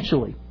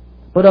financially,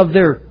 but of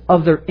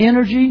their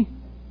energy,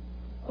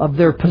 of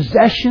their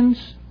possessions.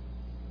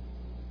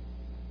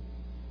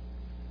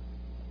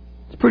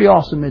 It's pretty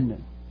awesome, isn't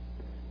it?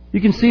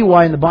 You can see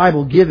why in the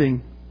Bible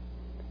giving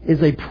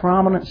is a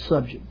prominent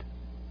subject.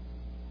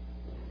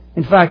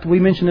 In fact, we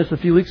mentioned this a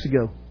few weeks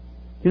ago.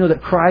 You know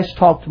that Christ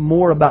talked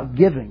more about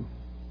giving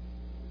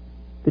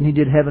than He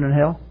did heaven and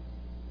hell?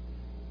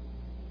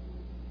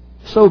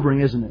 Sobering,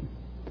 isn't it?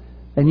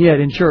 And yet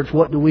in church,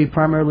 what do we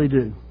primarily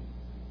do?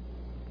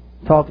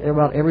 Talk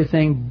about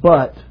everything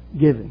but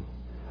giving.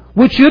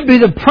 Which should be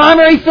the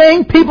primary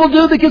thing people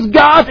do because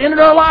God's entered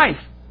our life.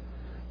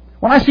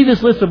 When I see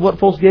this list of what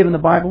folks gave in the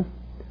Bible,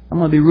 I'm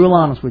going to be real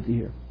honest with you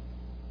here.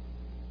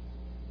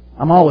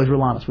 I'm always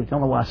real honest with you. I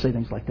don't know why I say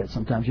things like that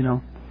sometimes, you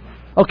know.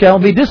 Okay, I'll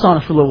be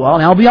dishonest for a little while,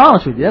 and I'll be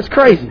honest with you. That's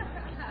crazy.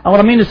 And what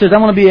I mean to say is I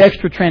want to be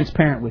extra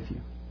transparent with you.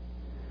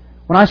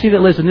 When I see that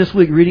list, and this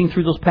week reading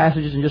through those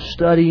passages and just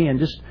studying and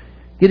just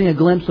getting a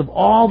glimpse of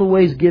all the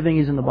ways giving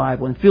is in the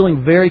Bible and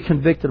feeling very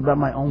convicted about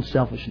my own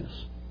selfishness.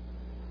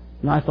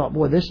 And I thought,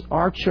 boy,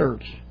 our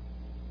church,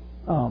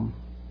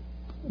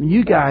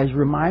 you guys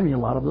remind me a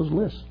lot of those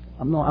lists.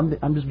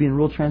 I'm just being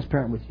real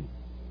transparent with you.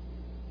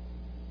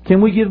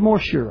 Can we give more?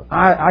 Sure.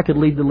 I could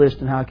lead the list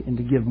and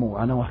to give more.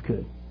 I know I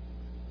could.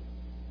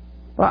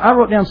 I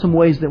wrote down some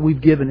ways that we've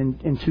given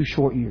in 2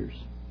 short years.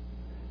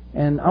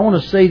 And I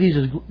want to say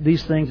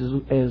these things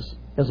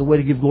as a way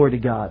to give glory to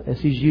God, as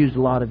He's used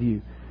a lot of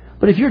you.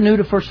 But if you're new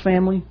to First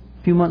Family,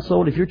 a few months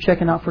old, if you're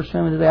checking out First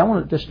Family today, I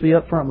want to just be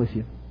up front with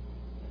you.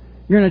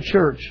 You're in a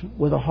church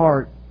with a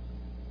heart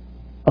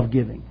of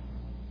giving.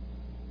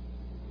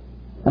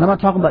 And I'm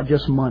not talking about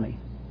just money.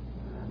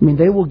 I mean,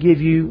 they will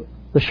give you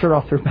the shirt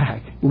off their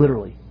back,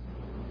 literally.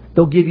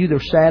 They'll give you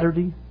their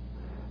Saturday.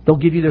 They'll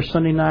give you their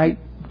Sunday night.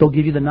 They'll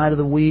give you the night of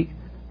the week.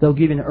 They'll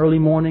give you the early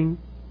morning.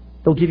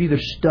 They'll give you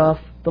their stuff.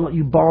 They'll let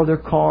you borrow their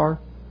car.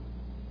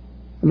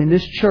 I mean,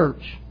 this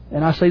church,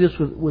 and I say this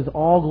with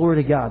all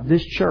glory to God,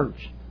 this church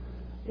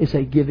is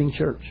a giving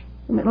church.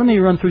 Let me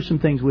run through some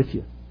things with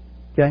you.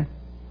 Okay?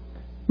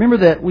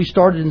 Remember that we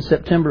started in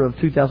September of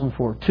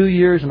 2004, 2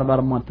 years and about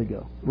a month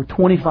ago. We're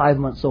 25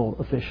 months old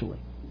officially.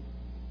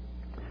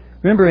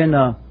 Remember in,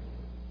 I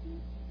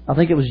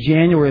think it was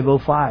January of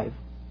 2005,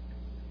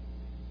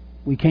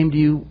 we came to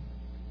you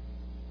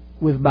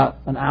with about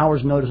an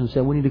hour's notice and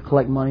said we need to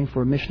collect money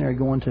for a missionary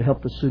going to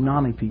help the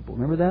tsunami people.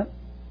 Remember that?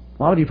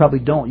 A lot of you probably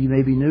don't. You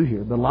may be new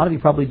here, but a lot of you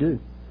probably do.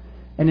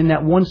 And in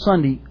that one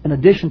Sunday, in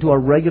addition to our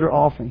regular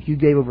offerings, you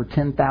gave over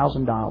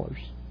 $10,000.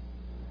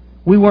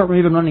 We weren't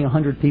even running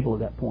 100 people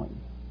at that point.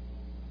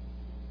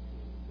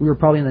 We were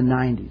probably in the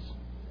 90s.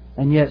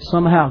 And yet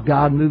somehow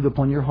God moved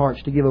upon your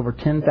hearts to give over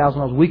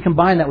 $10,000. We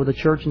combined that with a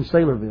church in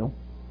Saylorville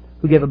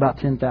who gave about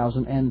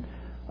 $10,000. And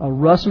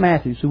Russ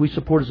Matthews, who we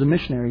support as a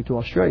missionary to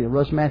Australia,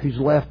 Russ Matthews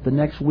left the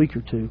next week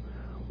or two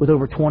with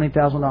over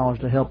 $20,000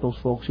 to help those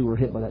folks who were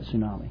hit by that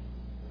tsunami.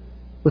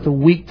 With a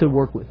week to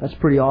work with. That's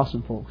pretty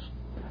awesome, folks.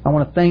 I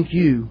want to thank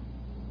you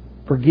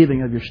for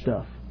giving of your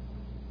stuff.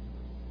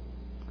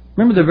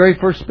 Remember the very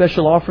first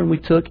special offering we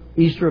took,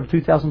 Easter of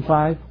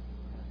 2005?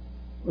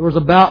 There was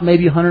about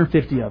maybe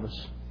 150 of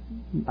us.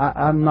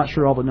 I'm not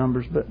sure all the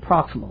numbers, but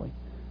approximately.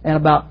 And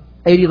about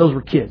 80 of those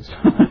were kids,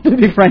 to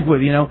be frank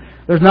with you.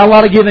 There's not a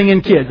lot of giving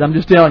in kids. I'm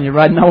just telling you,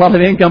 right? Not a lot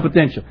of income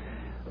potential.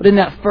 But in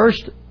that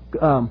first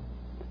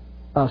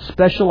a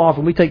special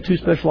offering. We take 2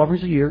 special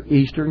offerings a year,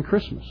 Easter and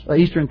Christmas,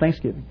 Easter and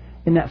Thanksgiving.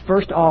 In that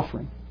first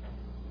offering,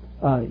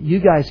 you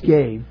guys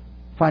gave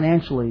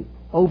financially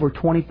over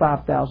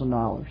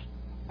 $25,000.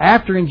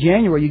 After in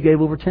January, you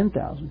gave over $10,000.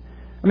 I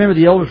remember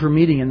the elders were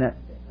meeting in that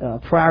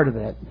prior to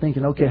that,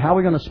 thinking, okay, how are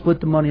we going to split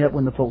the money up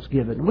when the folks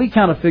give it? And we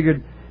kind of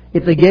figured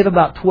if they gave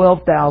about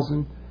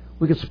 $12,000,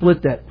 we could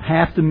split that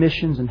half to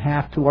missions and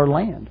half to our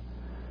land.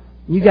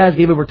 You guys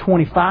gave over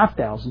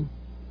 $25,000,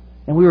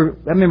 and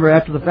I remember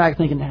after the fact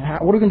thinking,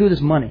 what are we going to do with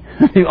this money?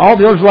 All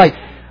the elders were like,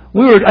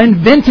 we were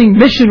inventing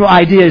mission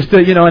ideas to,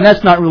 and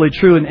that's not really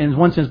true in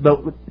one sense, but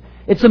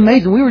it's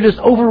amazing. We were just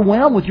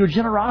overwhelmed with your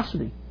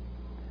generosity.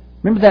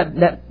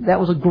 Remember that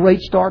was a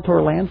great start to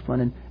our land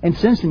fund. And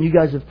since then, you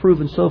guys have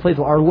proven so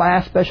faithful. Our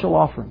last special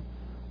offering,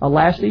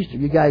 last Easter,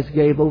 you guys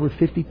gave over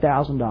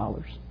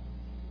 $50,000.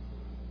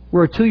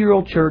 We're a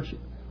 2-year-old church.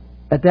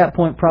 At that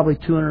point, probably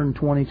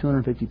 220,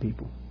 250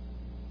 people.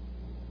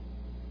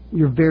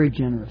 You're very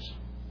generous.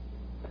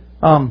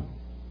 I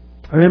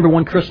remember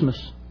one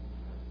Christmas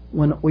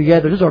when we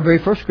gathered. This is our very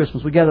first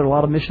Christmas. We gathered a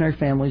lot of missionary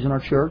families in our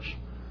church.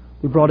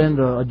 We brought in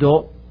the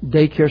adult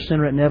daycare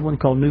center at Nevelin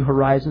called New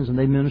Horizons, and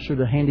they minister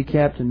to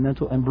handicapped and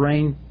mental and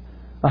brain,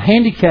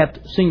 handicapped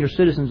senior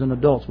citizens and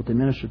adults. What they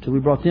minister to. We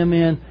brought them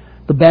in.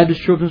 The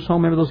Baptist Children's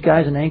Home. Remember those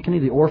guys in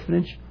Ankeny, the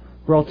orphanage.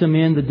 Brought them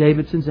in, the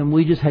Davidsons, and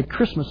we just had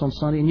Christmas on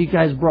Sunday, and you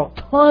guys brought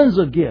tons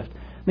of gifts.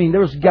 I mean,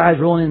 there was guys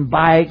rolling in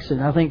bikes,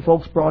 and I think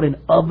folks brought in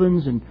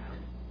ovens, and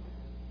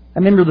I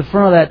remember the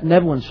front of that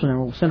Nevelin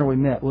center we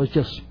met was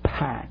just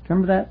packed.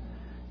 Remember that?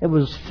 It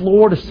was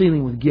floor to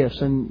ceiling with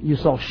gifts, and you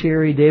saw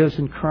Sherry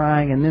Davidson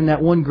crying, and then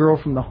that one girl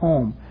from the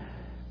home.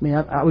 I mean,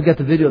 we got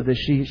the video of this.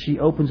 She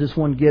opens this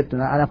one gift,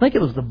 and I think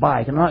it was the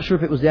bike. I'm not sure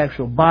if it was the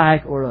actual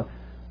bike or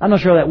I'm not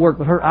sure how that worked,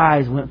 but her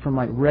eyes went from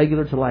like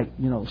regular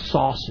to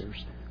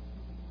saucers.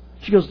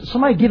 She goes,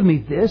 somebody give me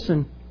this,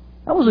 and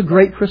that was a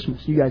great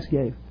Christmas you guys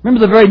gave.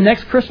 Remember the very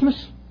next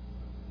Christmas?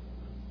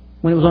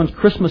 When it was on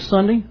Christmas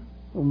Sunday,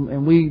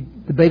 and we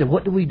debated,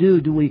 what do we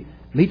do? Do we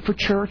meet for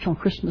church on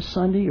Christmas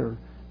Sunday or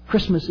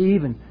Christmas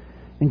Eve?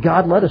 And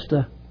God led us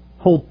to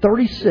hold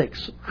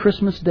 36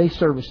 Christmas Day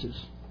services.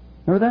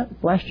 Remember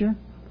that last year?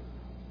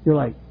 You're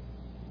like,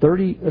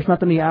 30, there's not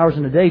that many hours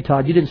in a day,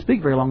 Todd. You didn't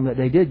speak very long that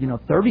day, did you?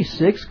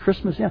 36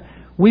 Christmas. Yeah.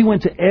 We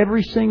went to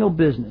every single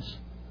business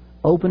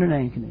open in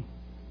Ankeny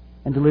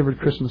and delivered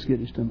Christmas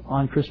goodies to them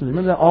on Christmas.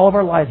 Remember that? All of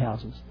our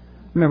lighthouses.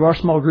 Remember our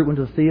small group went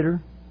to the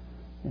theater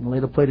and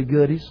laid a plate of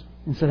goodies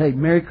and said, hey,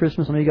 Merry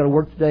Christmas. I know you got to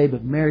work today,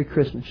 but Merry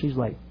Christmas. She's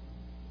like,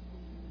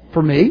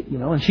 for me,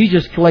 and she's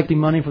just collecting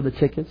money for the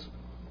tickets.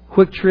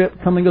 Quick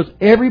Trip, come and goes.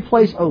 Every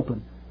place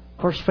open.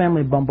 First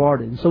Family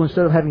bombarded. And so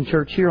instead of having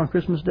church here on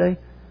Christmas Day,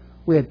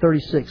 we had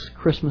 36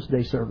 Christmas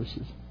Day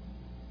services.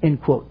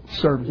 End quote.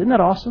 Service. Isn't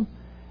that awesome?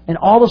 And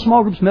all the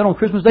small groups met on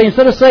Christmas Day.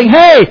 Instead of saying,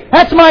 hey,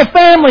 that's my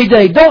family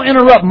day, don't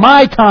interrupt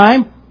my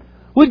time.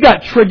 We've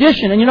got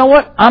tradition. And you know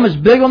what? I'm as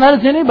big on that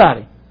as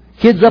anybody.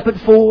 Kids up at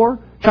 4,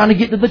 trying to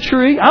get to the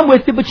tree. I'm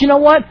with you. But you know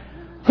what?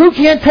 Who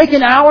can't take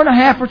an hour and a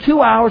half or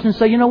 2 hours and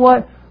say, you know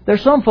what?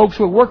 There's some folks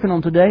who are working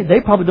on today. They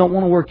probably don't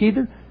want to work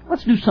either.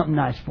 Let's do something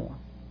nice for them.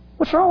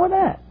 What's wrong with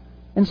that?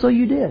 And so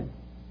you did.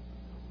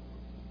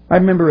 I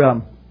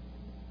remember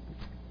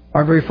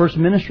our very first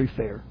ministry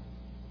fair.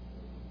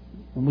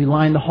 When we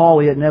lined the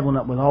hallway at Nevelin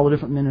up with all the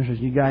different ministers,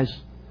 you guys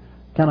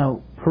kind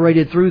of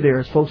paraded through there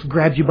as folks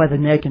grabbed you by the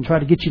neck and tried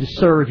to get you to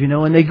serve,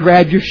 and they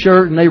grabbed your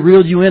shirt and they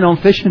reeled you in on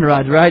fishing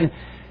rods, right?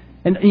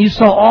 And you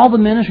saw all the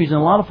ministries, and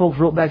a lot of folks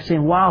wrote back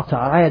saying, wow,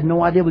 Todd, I had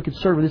no idea we could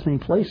serve in this many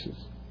places.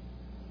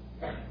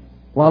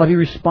 A lot of you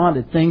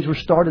responded. Things were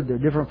started there.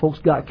 Different folks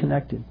got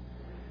connected.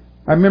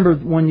 I remember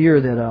one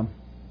year that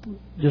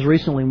just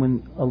recently when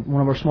one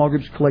of our small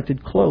groups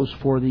collected clothes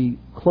for the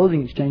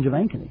clothing exchange of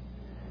Ankeny.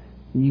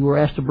 You were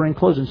asked to bring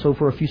clothes, and so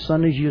for a few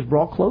Sundays you just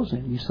brought clothes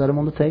in. You set them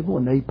on the table,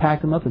 and they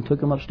packed them up and took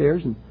them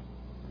upstairs, and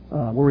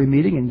where we were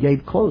meeting and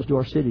gave clothes to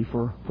our city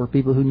for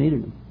people who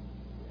needed them.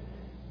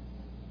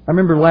 I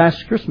remember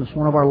last Christmas,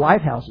 one of our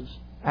lighthouses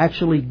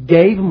actually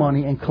gave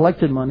money and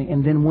collected money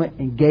and then went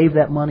and gave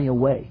that money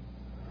away.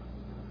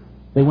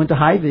 They went to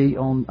Hy-Vee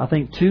on, I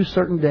think, 2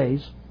 certain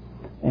days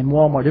and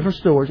Walmart, different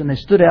stores, and they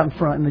stood out in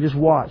front and they just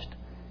watched.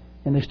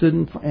 And they stood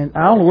and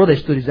I don't know where they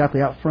stood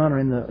exactly, out front or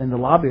in the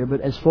lobby,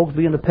 but as folks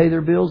began to pay their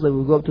bills, they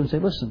would go up to them and say,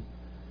 listen,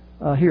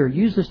 here,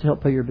 use this to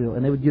help pay your bill.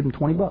 And they would give them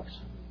 $20.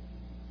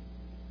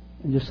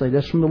 And just say,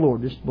 that's from the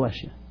Lord, just bless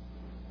you.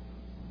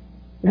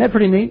 Isn't that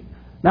pretty neat?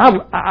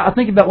 Now, I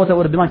think about what that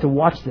would have been like to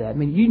watch that. I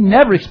mean, you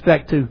never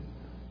expect to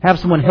have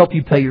someone help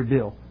you pay your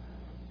bill.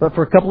 But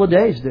for a couple of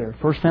days there,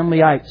 First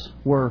Familyites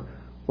were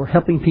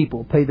helping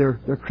people pay their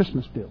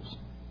Christmas bills.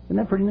 Isn't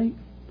that pretty neat?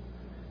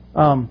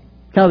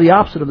 Kind of the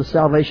opposite of the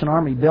Salvation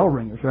Army bell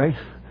ringers, right?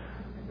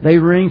 They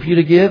ring for you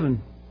to give,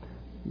 and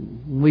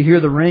when we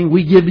hear the ring,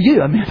 we give to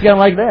you. I mean, it's kind of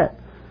like that.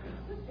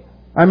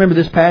 I remember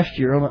this past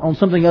year on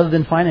something other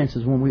than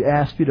finances when we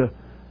asked you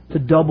to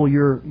double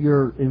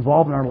your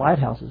involvement in our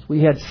lighthouses.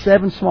 We had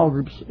 7 small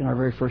groups in our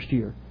very first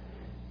year.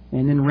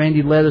 And then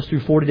Randy led us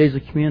through 40 days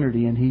of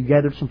community, and he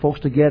gathered some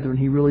folks together, and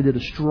he really did a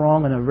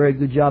strong and a very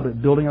good job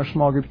at building our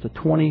small groups to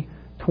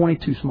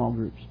 22 small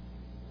groups.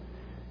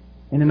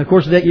 And in the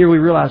course of that year, we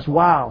realized,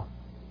 wow,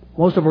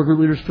 most of our group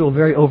leaders feel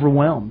very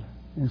overwhelmed.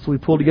 And so we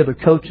pulled together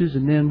coaches,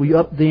 and then we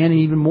upped the ante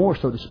even more,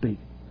 so to speak.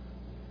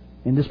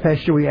 And this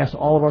past year, we asked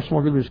all of our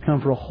small group leaders to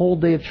come for a whole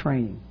day of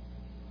training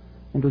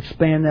and to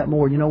expand that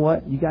more. You know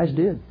what? You guys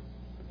did.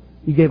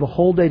 You gave a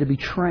whole day to be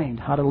trained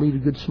how to lead a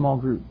good small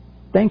group.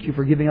 Thank you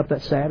for giving up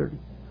that Saturday.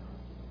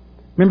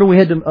 Remember we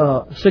had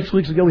to, 6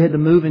 weeks ago, we had to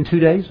move in 2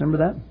 days? Remember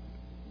that?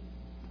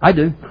 I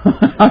do.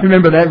 I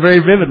remember that very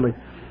vividly.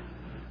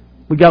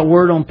 We got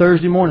word on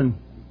Thursday morning,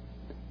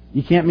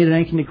 you can't meet at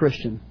Ankeny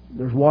Christian.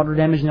 There's water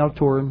damage in the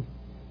auditorium,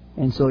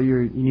 and so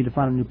you need to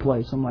find a new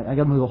place. I'm like, I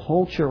got to move a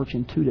whole church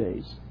in 2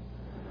 days.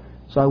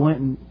 So I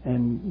went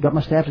and got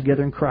my staff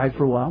together and cried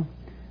for a while.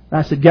 And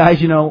I said,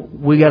 guys,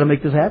 we got to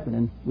make this happen.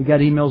 And we got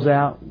emails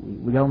out.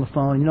 We got on the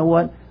phone. You know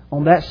what?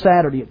 On that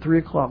Saturday at 3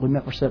 o'clock, we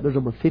met for 7. There's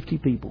over 50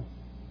 people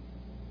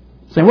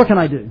saying, what can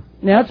I do?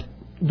 Now, it's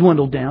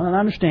dwindled down, and I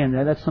understand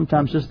that. That's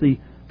sometimes just the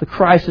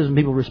crisis and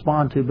people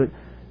respond to. But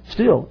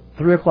still,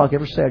 3 o'clock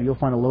every Saturday, you'll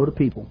find a load of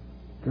people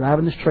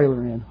driving this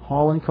trailer in,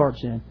 hauling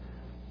carts in.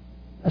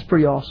 That's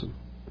pretty awesome.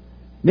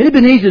 It would have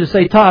been easy to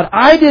say, Todd,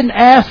 I didn't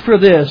ask for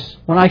this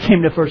when I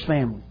came to First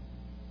Family.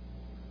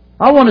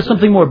 I wanted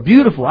something more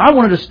beautiful. I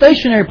wanted a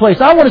stationary place.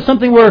 I wanted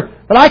something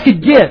that I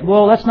could get.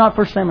 Well, that's not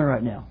First Family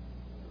right now.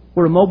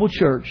 We're a mobile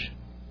church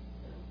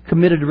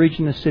committed to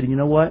reaching the city. You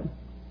know what?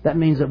 That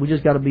means that we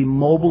just got to be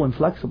mobile and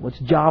flexible. It's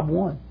job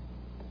one.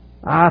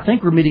 I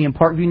think we're meeting in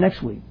Parkview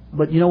next week.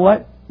 But you know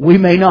what? We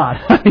may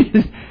not.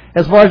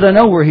 As far as I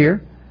know, we're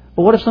here.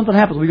 But what if something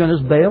happens? We're going to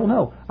just bail?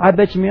 No. I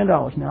bet you $1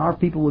 million. Now, our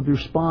people would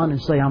respond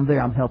and say, I'm there,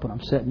 I'm helping,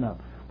 I'm setting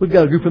up. We've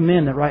got a group of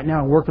men that right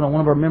now are working on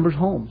one of our members'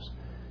 homes,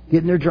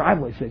 getting their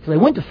driveway fixed. They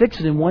went to fix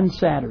it in one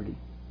Saturday.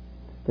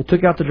 They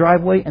took out the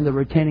driveway and the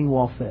retaining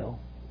wall fell.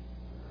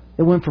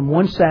 It went from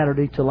one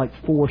Saturday to like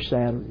 4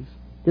 Saturdays.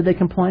 Did they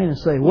complain and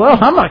say, well,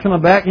 I'm not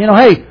coming back.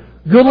 Hey,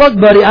 good luck,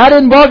 buddy. I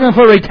didn't bargain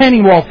for a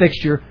retaining wall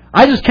fixture.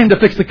 I just came to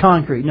fix the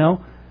concrete.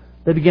 No.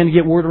 They began to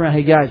get word around,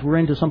 hey, guys, we're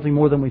into something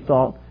more than we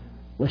thought.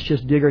 Let's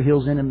just dig our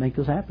heels in and make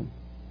this happen.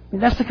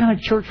 That's the kind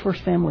of church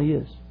First Family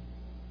is.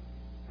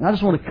 And I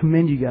just want to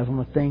commend you guys. I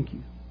want to thank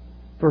you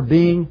for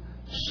being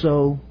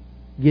so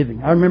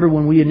giving. I remember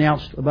when we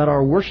announced about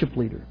our worship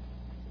leader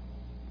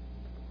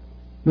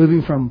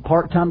moving from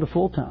part-time to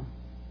full-time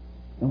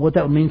and what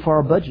that would mean for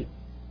our budget.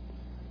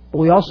 But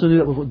we also knew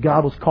that was what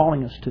God was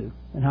calling us to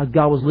and how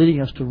God was leading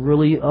us to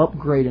really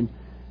upgrade and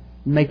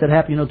make that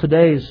happen.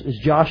 Today is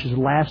Josh's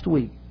last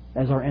week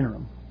as our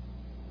interim.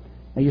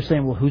 Now you're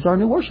saying, well, who's our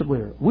new worship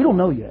leader? We don't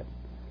know yet.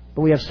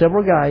 But we have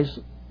several guys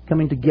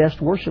coming to guest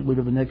worship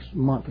leader the next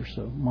month or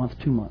so,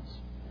 2 months.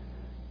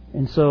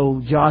 And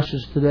so Josh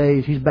is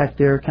today, he's back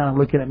there kind of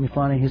looking at me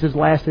funny. It's his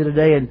last day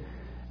today, and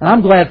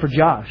I'm glad for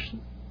Josh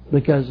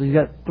because he's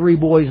got 3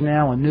 boys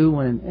now, a new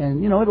one,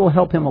 and it'll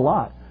help him a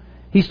lot.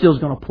 He still is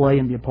going to play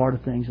and be a part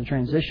of things and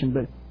transition.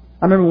 But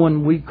I remember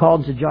when we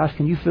called and said, Josh,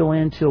 can you fill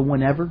in till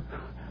whenever?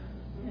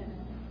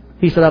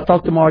 He said, I've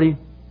talked to Marty.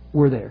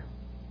 We're there.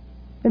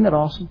 Isn't that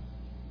awesome?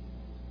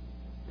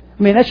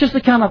 That's just the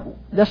kind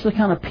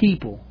of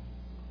people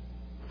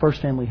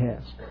First Family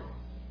has.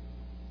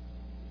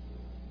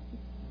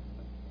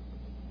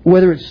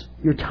 Whether it's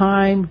your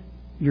time,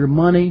 your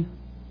money,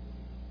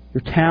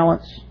 your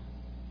talents,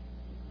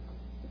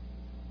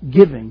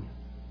 giving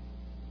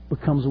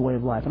becomes a way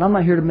of life. And I'm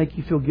not here to make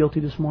you feel guilty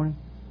this morning.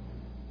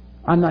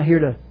 I'm not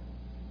here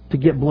to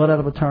get blood out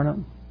of a turnip.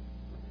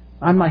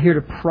 I'm not here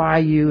to pry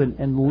you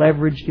and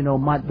leverage,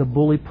 the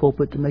bully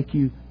pulpit to make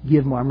you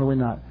give more. I'm really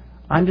not.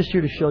 I'm just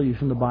here to show you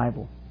from the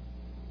Bible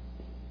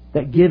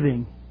that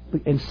giving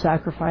and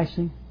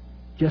sacrificing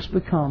just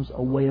becomes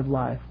a way of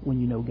life when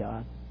you know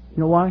God.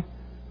 You know why?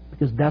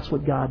 Because that's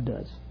what God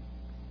does.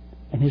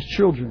 And His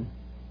children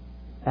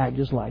act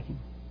just like Him.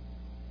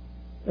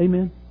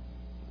 Amen.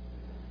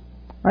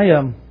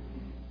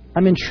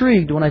 I'm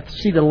intrigued when I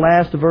see the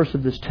last verse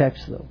of this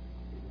text, though.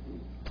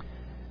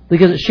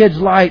 Because it sheds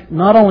light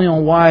not only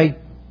on why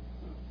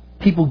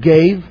people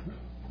gave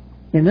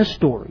in this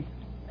story,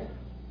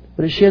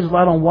 but it sheds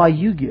light on why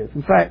you give.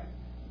 In fact,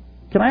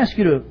 can I ask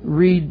you to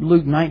read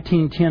Luke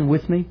 19:10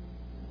 with me?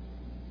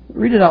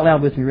 Read it out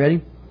loud with me.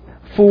 Ready?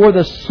 For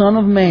the Son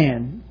of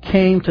Man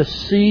came to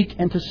seek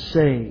and to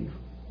save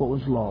what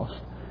was lost.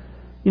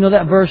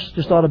 That verse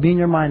just ought to be in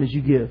your mind as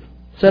you give.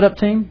 Set up,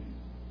 team.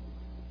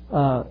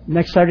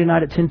 Next Saturday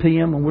night at 10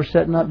 p.m. when we're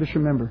setting up, just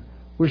remember,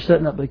 we're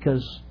setting up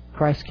because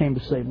Christ came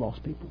to save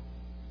lost people.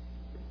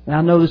 And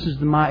I know this is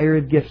my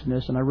area of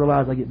giftedness, and I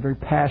realize I get very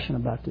passionate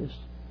about this.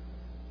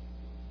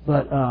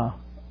 But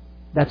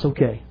that's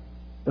okay.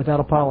 Without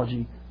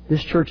apology,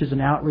 this church is an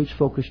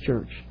outreach-focused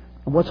church.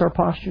 And what's our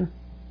posture?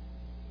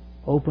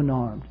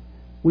 Open-armed.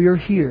 We are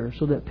here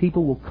so that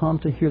people will come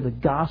to hear the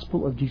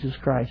gospel of Jesus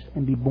Christ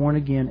and be born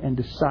again and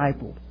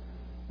discipled.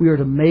 We are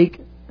to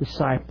make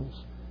disciples.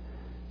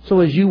 So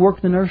as you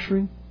work the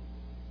nursery,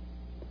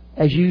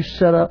 as you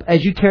set up,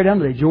 as you tear down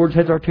today. George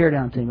heads our tear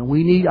down team. And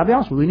we need, I'll be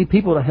honest with you, we need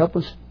people to help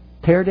us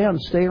tear down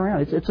and stay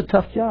around. It's a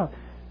tough job.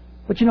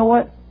 But you know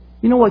what?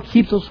 You know what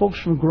keeps those folks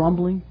from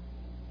grumbling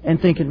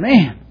and thinking,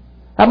 man,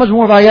 how much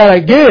more have I got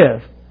to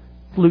give?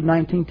 Luke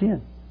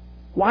 19:10.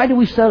 Why do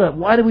we set up?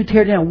 Why do we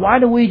tear down? Why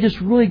do we just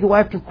really go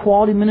after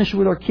quality ministry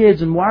with our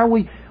kids? And why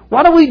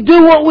do we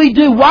do what we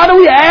do? Why do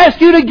we ask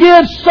you to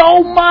give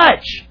so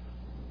much?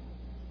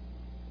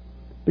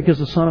 Because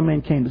the Son of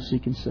Man came to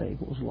seek and save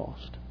what was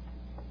lost.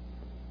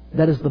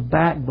 That is the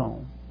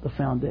backbone, the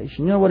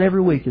foundation. You know what?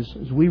 Every week as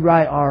we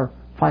write our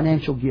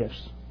financial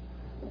gifts,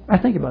 I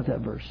think about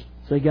that verse.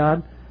 Say,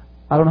 God,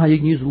 I don't know how you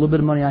can use the little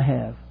bit of money I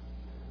have,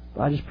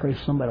 but I just pray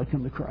somebody will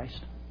come to Christ.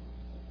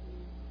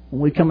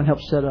 When we come and help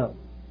set up,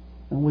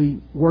 and we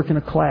work in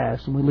a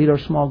class, and we lead our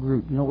small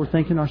group, you know what we're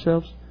thinking to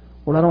ourselves?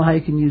 Lord, I don't know how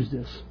you can use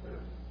this,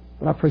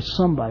 but I pray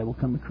somebody will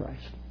come to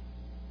Christ.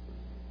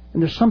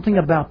 And there's something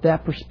about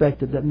that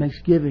perspective that makes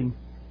giving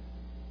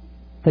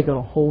take on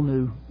a whole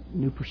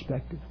new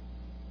perspective.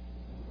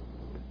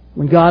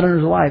 When God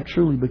enters life,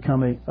 truly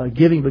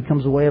giving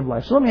becomes a way of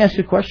life. So let me ask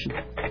you a question.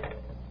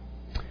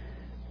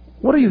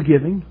 What are you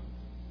giving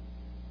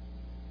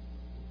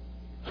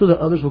so that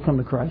others will come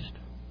to Christ?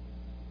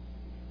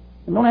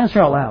 And don't answer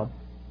out loud.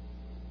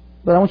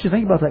 But I want you to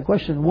think about that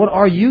question. What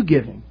are you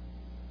giving?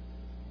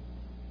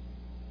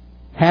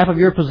 Half of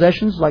your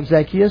possessions, like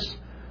Zacchaeus?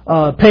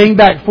 Paying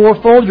back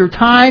fourfold your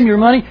time, your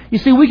money? You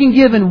see, we can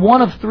give in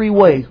one of three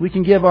ways. We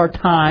can give our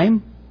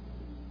time.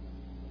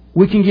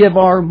 We can give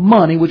our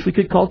money, which we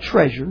could call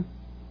treasure.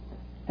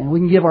 And we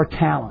can give our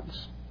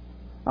talents.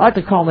 I like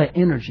to call that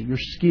energy, your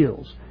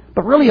skills.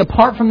 But really,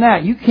 apart from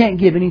that, you can't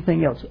give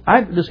anything else.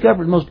 I've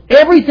discovered most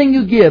everything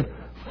you give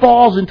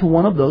falls into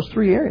one of those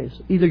three areas.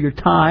 Either your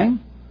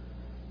time,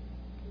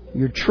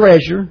 your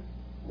treasure,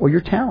 or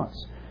your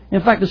talents.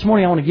 In fact, this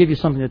morning I want to give you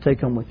something to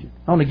take home with you.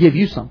 I want to give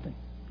you something.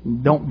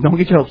 Don't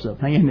get your hopes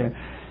up. Hang in there.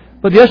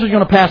 But the usher's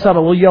going to pass out a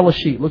little yellow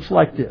sheet. Looks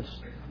like this.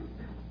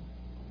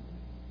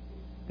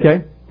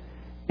 Okay?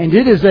 And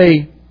it is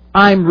a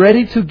I'm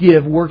ready to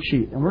give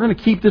worksheet. And we're going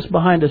to keep this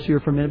behind us here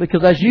for a minute,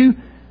 because as you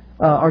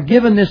are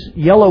given this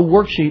yellow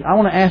worksheet, I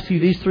want to ask you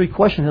these three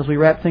questions as we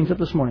wrap things up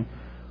this morning.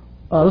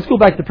 Let's go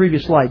back to the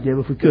previous slide, Dave,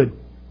 if we could.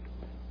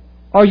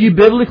 Are you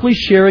biblically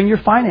sharing your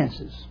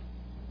finances?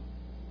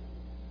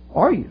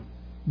 Are you?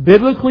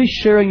 Biblically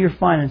sharing your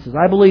finances.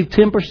 I believe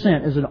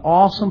 10% is an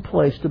awesome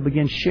place to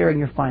begin sharing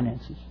your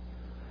finances.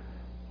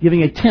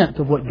 Giving a tenth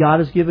of what God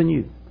has given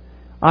you.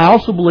 I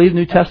also believe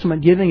New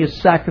Testament giving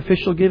is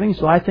sacrificial giving,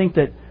 so I think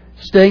that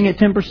staying at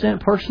 10%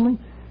 personally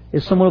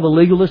is somewhat of a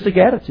legalistic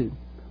attitude.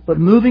 But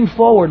moving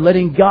forward,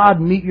 letting God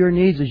meet your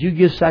needs as you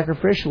give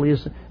sacrificially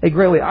is a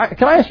great way.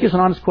 Can I ask you an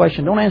honest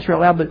question? Don't answer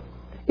out loud, but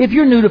if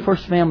you're new to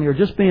First Family or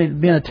just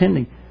been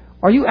attending,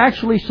 are you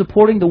actually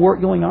supporting the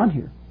work going on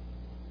here?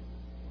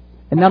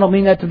 And I don't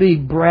mean that to be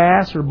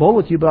brass or bold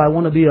with you, but I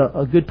want to be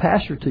a good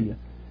pastor to you.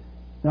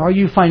 Now, are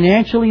you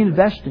financially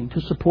investing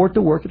to support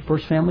the work at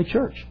First Family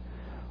Church?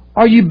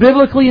 Are you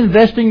biblically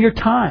investing your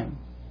time?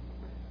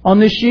 On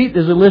this sheet,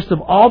 there's a list of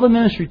all the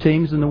ministry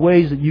teams and the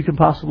ways that you can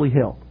possibly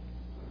help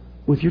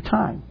with your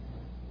time.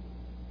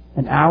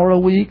 An hour a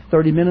week,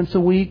 30 minutes a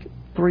week,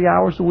 3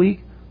 hours a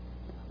week.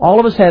 All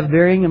of us have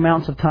varying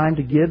amounts of time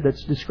to give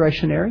that's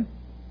discretionary.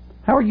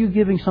 How are you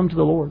giving some to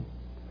the Lord?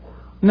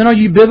 And then are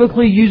you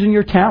biblically using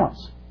your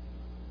talents?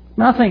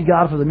 And I thank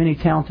God for the many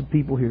talented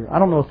people here. I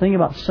don't know a thing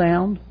about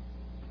sound,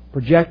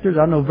 projectors.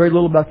 I know very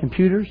little about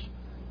computers,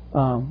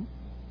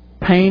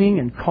 painting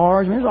and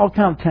cars. I mean, there's all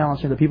kinds of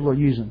talents here that people are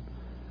using.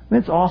 I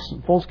mean, it's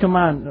awesome. Folks come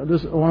out.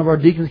 One of our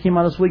deacons came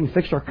out this week and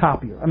fixed our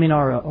copier.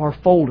 Our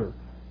folder.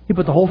 He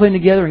put the whole thing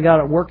together and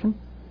got it working.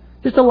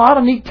 Just a lot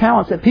of neat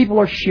talents that people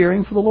are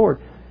sharing for the Lord.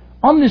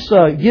 On this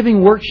giving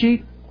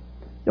worksheet,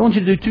 I want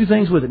you to do two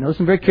things with it. Now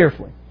listen very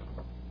carefully.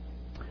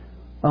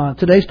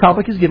 Today's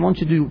topic is giving. I want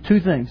you to do two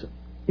things.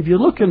 If you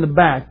look in the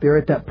back there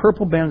at that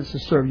purple banner that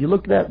says serve, you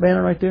look at that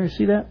banner right there. You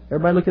see that?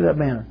 Everybody look at that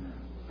banner.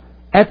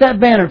 At that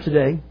banner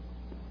today,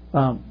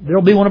 there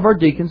will be one of our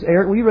deacons.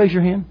 Eric, will you raise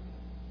your hand?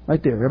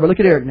 Right there. Everybody look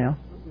at Eric now.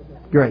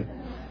 Great.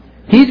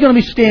 He's going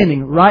to be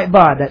standing right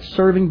by that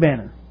serving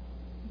banner.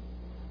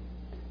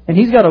 And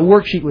he's got a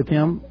worksheet with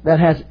him that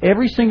has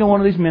every single one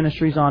of these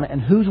ministries on it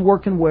and who's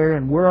working where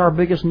and where our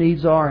biggest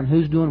needs are and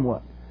who's doing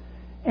what.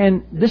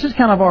 And this is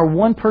kind of our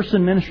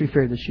one-person ministry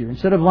fair this year.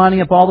 Instead of lining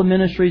up all the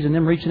ministries and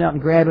them reaching out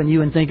and grabbing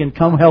you and thinking,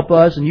 come help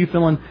us, and you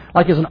feeling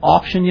like it's an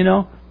auction, you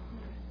know,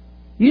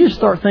 you just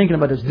start thinking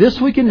about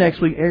this week and next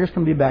week, Eric's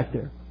going to be back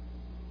there.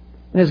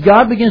 And as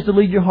God begins to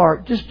lead your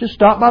heart, just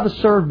stop by the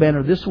serve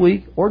banner this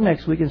week or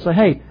next week and say,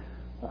 hey,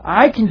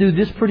 I can do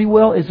this pretty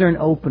well. Is there an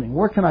opening?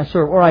 Where can I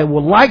serve? Or I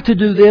would like to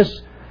do this.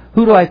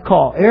 Who do I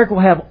call? Eric will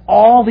have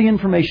all the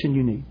information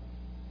you need.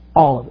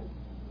 All of it.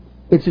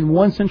 It's in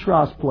one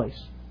centralized place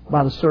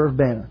by the serve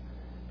banner.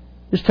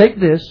 Just take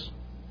this,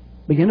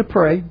 begin to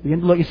pray, begin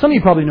to look. Some of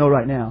you probably know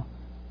right now.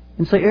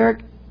 And say,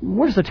 Eric,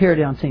 where's the tear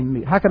down team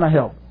meet? How can I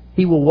help?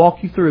 He will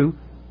walk you through,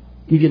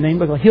 give you a name.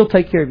 He'll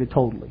take care of you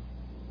totally.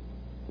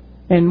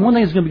 And one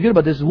thing that's going to be good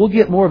about this is we'll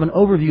get more of an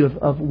overview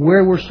of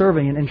where we're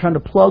serving and trying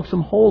to plug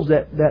some holes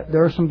that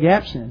there are some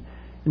gaps in,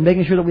 and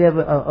making sure that we have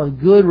a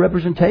good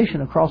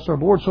representation across our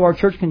board so our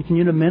church can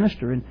continue to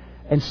minister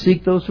and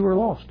seek those who are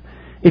lost.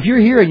 If you're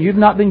here and you've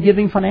not been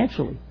giving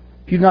financially,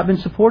 if you've not been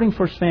supporting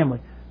First Family,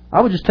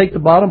 I would just take the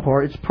bottom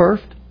part. It's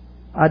perfed.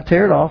 I'd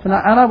tear it off, and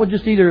I would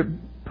just either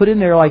put in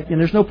there and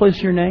there's no place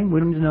in your name. We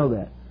don't need to know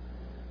that.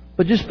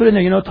 But just put in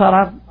there,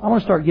 Todd, I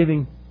want to start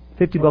giving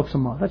 $50 a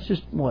month. That's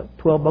just,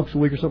 $12 a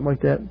week or something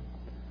like that.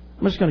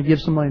 I'm just going to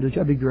give some money to you.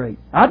 That'd be great.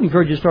 I'd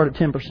encourage you to start at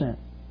 10%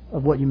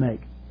 of what you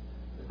make.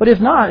 But if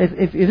not,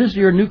 if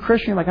you're a new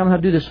Christian, you're like, I don't know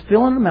how to do this,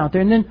 fill in them out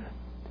there, and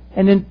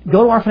then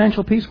go to our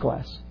financial peace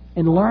class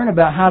and learn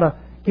about how to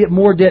get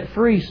more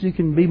debt-free so you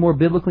can be more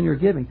biblical in your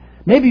giving.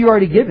 Maybe you're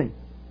already giving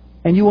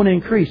and you want to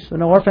increase. I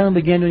know our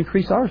family began to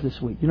increase ours this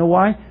week. You know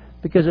why?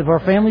 Because if our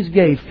families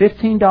gave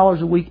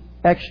 $15 a week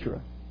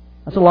extra,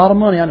 that's a lot of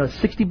money. I know,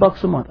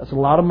 $60 a month. That's a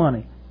lot of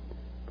money.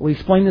 But we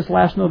explained this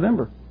last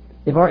November.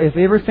 If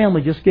every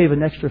family just gave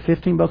an extra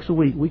 $15 a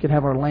week, we could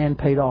have our land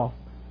paid off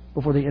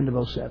before the end of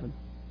 2007.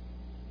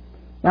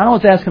 Now, I know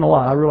it's asking a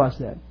lot. I realize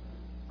that.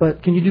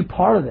 But can you do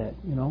part of that,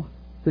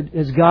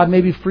 Has God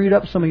maybe freed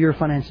up some of your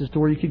finances to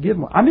where you could give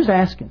more? I'm just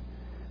asking.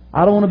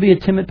 I don't want to be a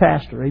timid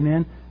pastor,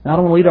 amen? And I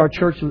don't want to lead our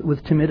church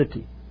with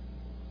timidity.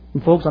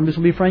 And folks, I'm just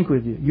going to be frank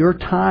with you. Your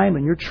time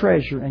and your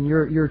treasure and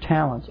your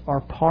talents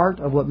are part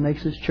of what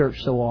makes this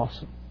church so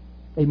awesome.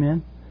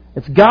 Amen?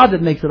 It's God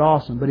that makes it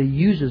awesome, but He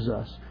uses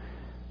us.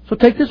 So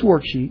take this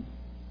worksheet,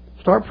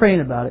 start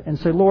praying about it, and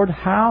say, Lord,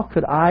 how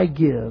could I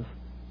give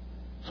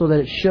so that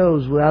it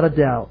shows without a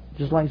doubt,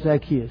 just like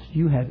Zacchaeus,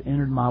 you have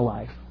entered my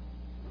life.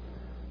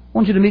 I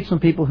want you to meet some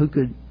people who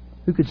could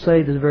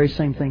say the very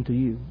same thing to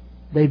you.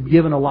 They've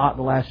given a lot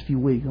the last few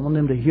weeks. I want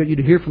you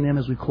to hear from them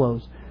as we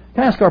close.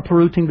 Can I ask our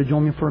Peru team to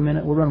join me for a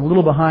minute? We're running a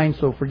little behind,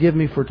 so forgive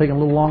me for taking a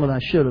little longer than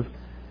I should have.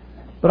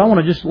 But I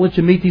want to just let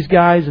you meet these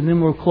guys, and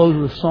then we'll close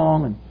with a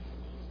song. And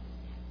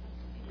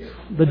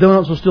the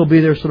donuts will still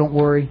be there, so don't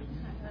worry.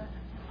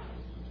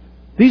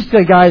 These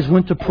guys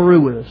went to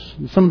Peru with us.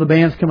 Some of the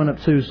band's coming up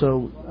too,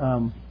 so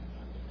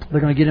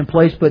they're going to get in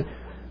place. But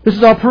this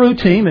is our Peru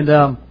team, and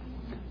I'll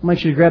make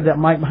sure you grab that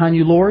mic behind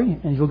you, Lori,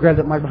 and you'll grab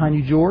that mic behind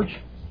you, George.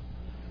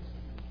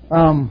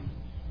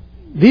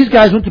 These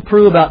guys went to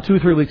Peru about 2 or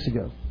 3 weeks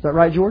ago. Is that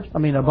right, George?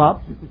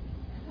 Bob?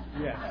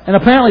 Yeah. And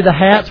apparently the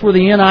hats were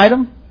the in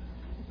item.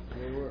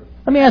 They were.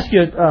 Let me ask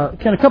you,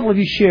 can a couple of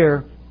you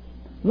share,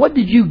 what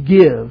did you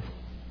give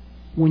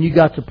when you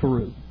got to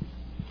Peru?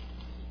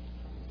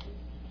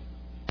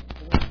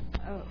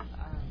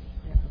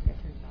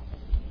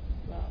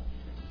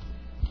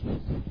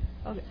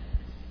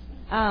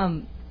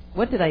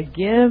 What did I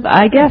give?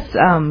 I guess,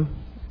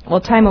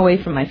 time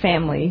away from my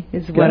family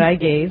is what I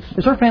gave.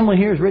 Is her family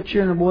here? Is Rich here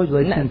and her boys?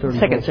 No,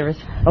 second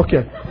service.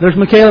 Okay. There's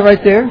Michaela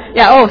right there.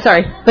 Yeah,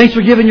 sorry. Thanks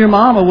for giving your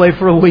mom away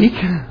for a week.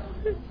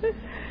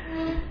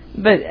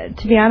 But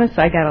to be honest,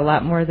 I got a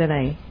lot more than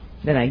I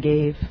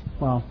gave.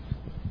 Wow.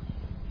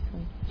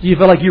 So you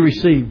felt like you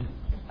received.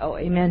 Oh,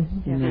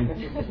 amen.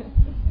 Amen.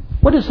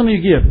 What did some of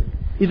you give?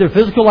 Either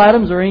physical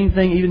items or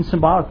anything, even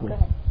symbolically?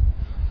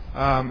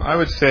 I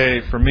would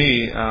say for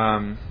me,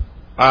 I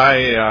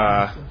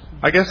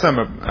guess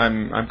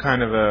I'm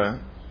kind of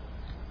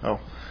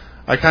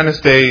I kind of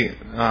stay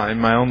in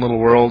my own little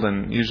world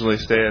and usually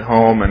stay at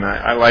home, and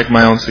I like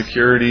my own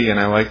security, and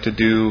I like to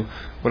do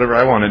whatever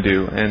I want to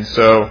do. And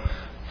so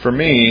for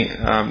me,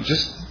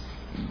 just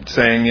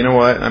saying, you know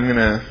what,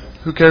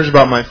 who cares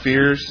about my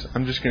fears?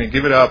 I'm just going to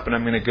give it up, and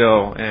I'm going to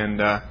go.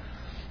 And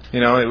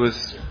it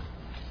was.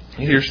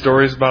 You hear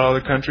stories about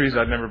other countries.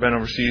 I'd never been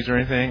overseas or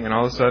anything, and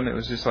all of a sudden it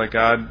was just like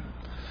God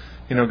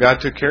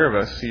took care of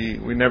us.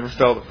 We never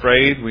felt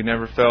afraid. We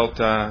never felt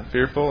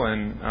fearful,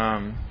 and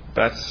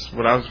that's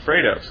what I was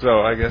afraid of. So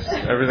I guess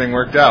everything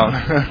worked out.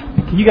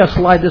 Can you guys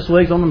slide this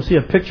way? 'Cause I want to see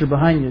a picture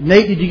behind you.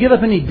 Nate, did you give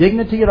up any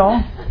dignity at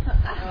all?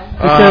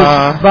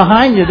 Because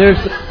behind you,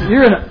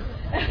 you're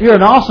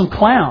an awesome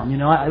clown.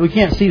 We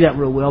can't see that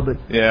real well, but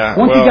yeah.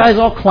 Weren't you guys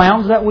all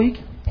clowns that week?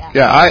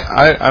 Yeah,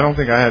 I don't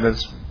think I had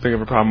as big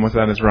of a problem with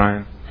that as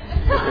Ryan.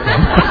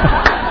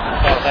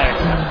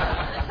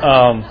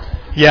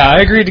 Yeah, I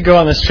agreed to go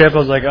on this trip. I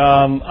was like,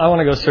 I want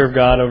to go serve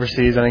God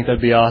overseas. I think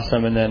that'd be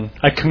awesome. And then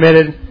I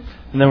committed,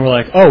 and then we're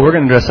like, we're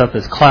going to dress up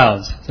as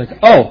clowns. It's like,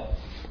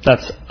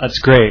 that's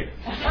great.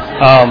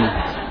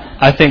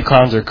 I think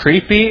clowns are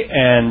creepy,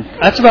 and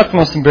that's about the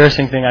most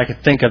embarrassing thing I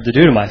could think of to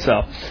do to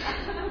myself.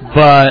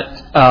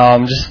 But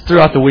just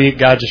throughout the week,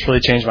 God just really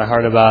changed my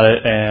heart about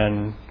it,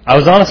 and I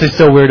was honestly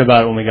still weird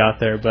about it when we got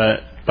there,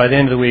 but by the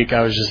end of the week,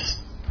 I was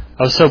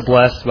so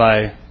blessed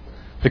by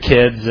the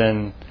kids,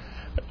 and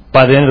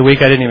by the end of the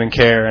week, I didn't even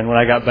care. And when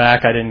I got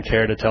back, I didn't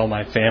care to tell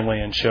my family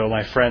and show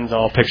my friends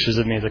all pictures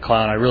of me as a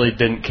clown. I really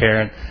didn't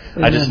care, and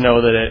I just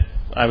know that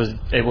I was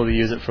able to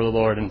use it for the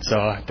Lord, and so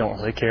I don't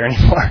really care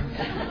anymore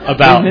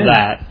about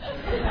that.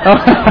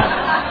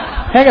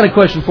 I got a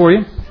question for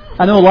you.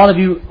 I know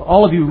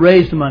all of you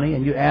raised money,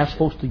 and you asked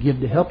folks to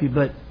give to help you,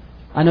 but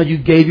I know you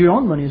gave your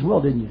own money as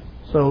well, didn't you?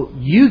 So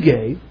you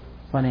gave,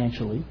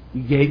 financially.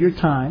 You gave your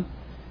time.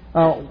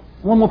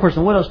 One more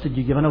person. What else did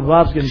you give? I know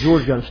Bob's and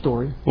George got a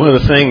story. One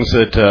of the things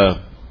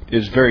that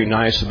is very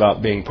nice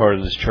about being part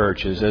of this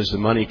church is as the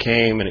money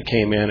came and it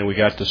came in and we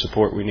got the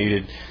support we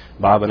needed,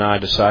 Bob and I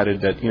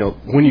decided that,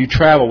 when you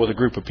travel with a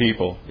group of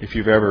people, if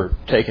you've ever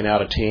taken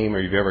out a team or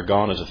you've ever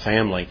gone as a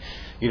family,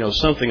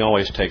 something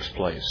always takes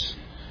place.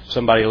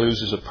 Somebody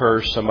loses a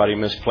purse, somebody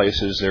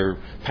misplaces their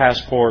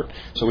passport.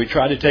 So we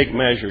try to take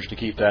measures to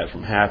keep that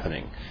from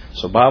happening.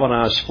 So Bob and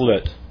I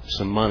split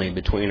some money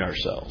between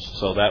ourselves.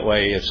 So that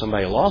way, if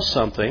somebody lost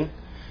something,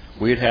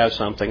 we'd have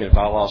something. If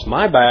I lost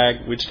my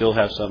bag, we'd still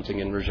have something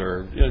in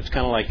reserve. It's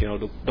kind of like,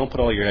 don't put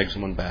all your eggs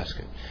in one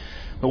basket.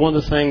 But one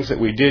of the things that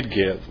we did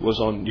give was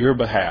on your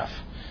behalf.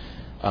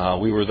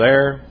 We were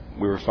there.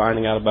 We were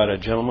finding out about a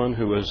gentleman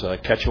who was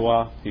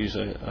Quechua. He's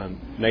a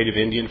native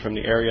Indian from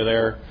the area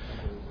there.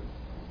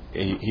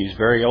 He's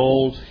very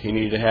old. He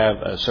needed to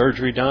have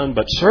surgery done.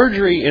 But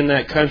surgery in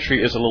that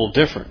country is a little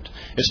different.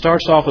 It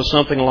starts off with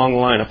something along the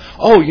line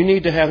of, you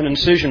need to have an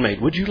incision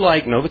made. Would you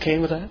like Novocaine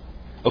with that?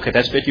 Okay,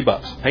 that's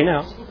 $50. Hey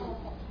now.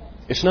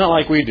 It's not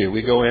like we do.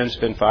 We go in,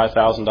 spend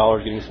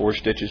 $5,000 getting 4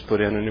 stitches put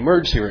in an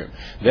emergency room.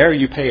 There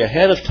you pay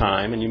ahead of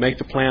time and you make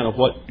the plan of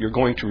what you're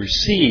going to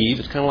receive.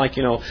 It's kind of like,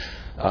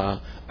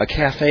 a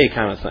cafe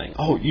kind of thing.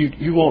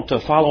 You want to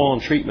follow on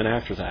treatment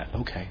after that.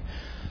 Okay.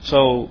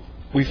 So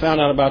we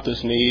found out about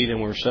this need and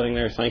we were sitting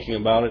there thinking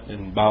about it,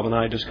 and Bob and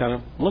I just kind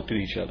of looked at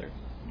each other.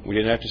 We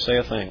didn't have to say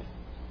a thing.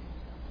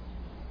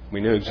 We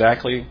knew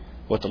exactly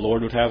what the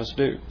Lord would have us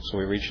do. So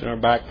we reached in our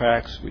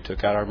backpacks, we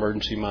took out our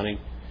emergency money,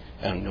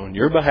 and on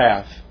your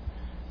behalf,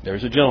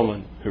 there's a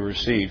gentleman who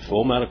received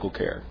full medical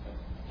care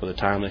for the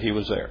time that he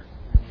was there.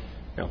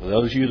 Now, for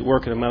those of you that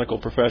work in a medical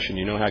profession,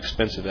 you know how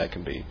expensive that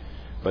can be.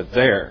 But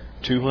there,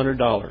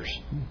 $200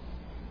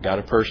 got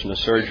a person the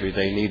surgery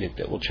they needed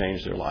that will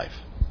change their life.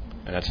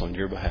 And that's on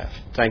your behalf.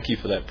 Thank you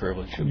for that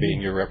privilege of being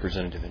your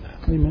representative in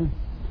that. Amen.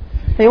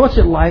 Hey, what's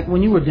it like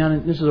when you were down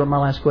in, this is my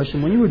last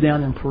question, when you were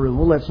down in Peru,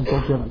 we'll let some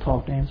folks who haven't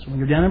talked answer. When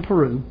you're down in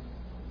Peru,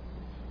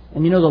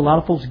 and that a lot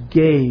of folks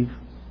gave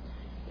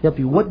to help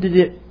you,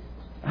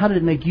 how did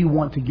it make you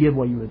want to give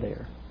while you were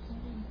there?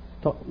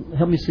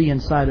 Help me see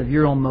inside of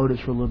your own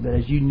motives for a little bit,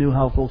 as you knew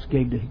how folks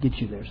gave to get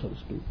you there, so to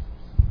speak.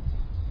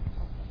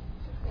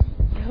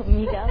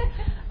 Me go.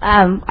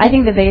 I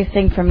think the biggest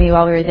thing for me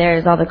while we were there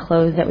is all the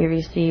clothes that we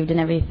received and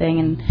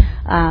everything,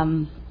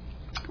 and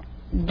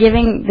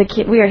giving the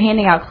kid. We were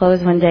handing out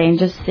clothes one day, and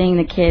just seeing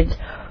the kids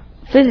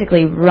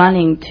physically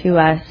running to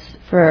us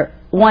for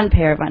one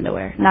pair of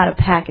underwear, not a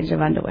package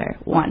of underwear,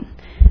 one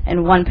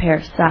pair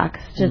of socks,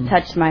 just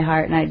touched my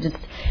heart, and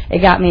it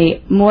got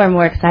me more and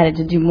more excited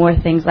to do more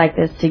things like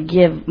this, to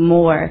give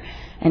more,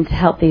 and to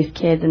help these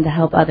kids and to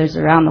help others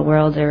around the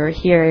world, or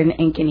here in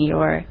Ankeny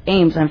or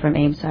Ames. I'm from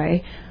Ames,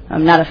 sorry.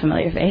 I'm not a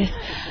familiar face.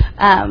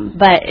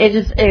 But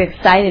it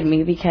excited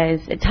me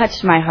because it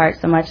touched my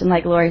heart so much. And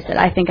like Lori said,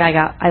 I think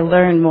I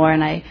learned more,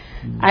 and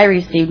I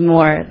received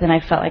more than I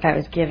felt like I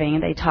was giving,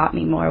 and they taught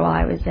me more while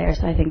I was there.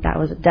 So I think that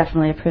was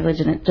definitely a privilege,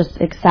 and it just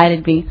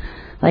excited me,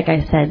 like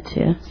I said,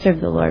 to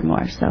serve the Lord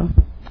more. So,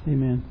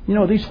 amen.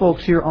 These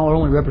folks here are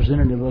only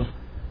representative of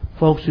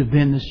folks who've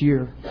been this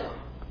year.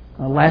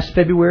 Last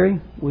February,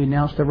 we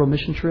announced several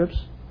mission trips,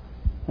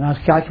 and I was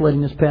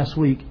calculating this past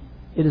week.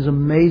 It is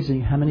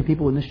amazing how many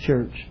people in this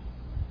church,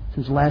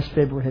 since last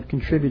February, have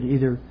contributed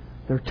either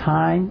their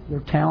time,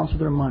 their talents, or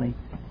their money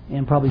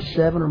in probably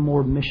 7 or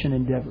more mission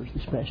endeavors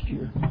this past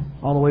year.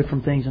 All the way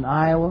from things in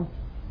Iowa,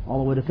 all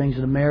the way to things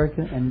in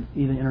America, and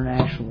even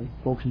internationally.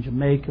 Folks in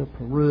Jamaica,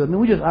 Peru. I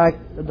mean,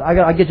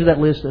 I get to that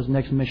list as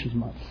next missions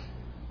month.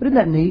 But isn't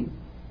that neat?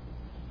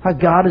 How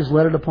God has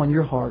led it upon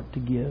your heart to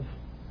give.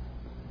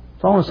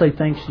 So I want to say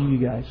thanks to you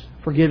guys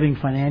for giving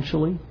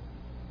financially,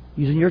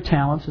 using your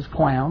talents as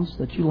clowns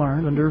that you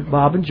learned under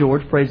Bob and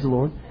George, praise the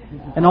Lord,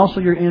 and also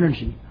your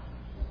energy.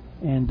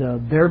 And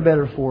they're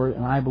better for it,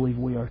 and I believe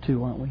we are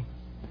too, aren't we?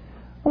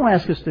 I want to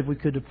ask us if we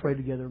could to pray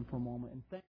together for a moment.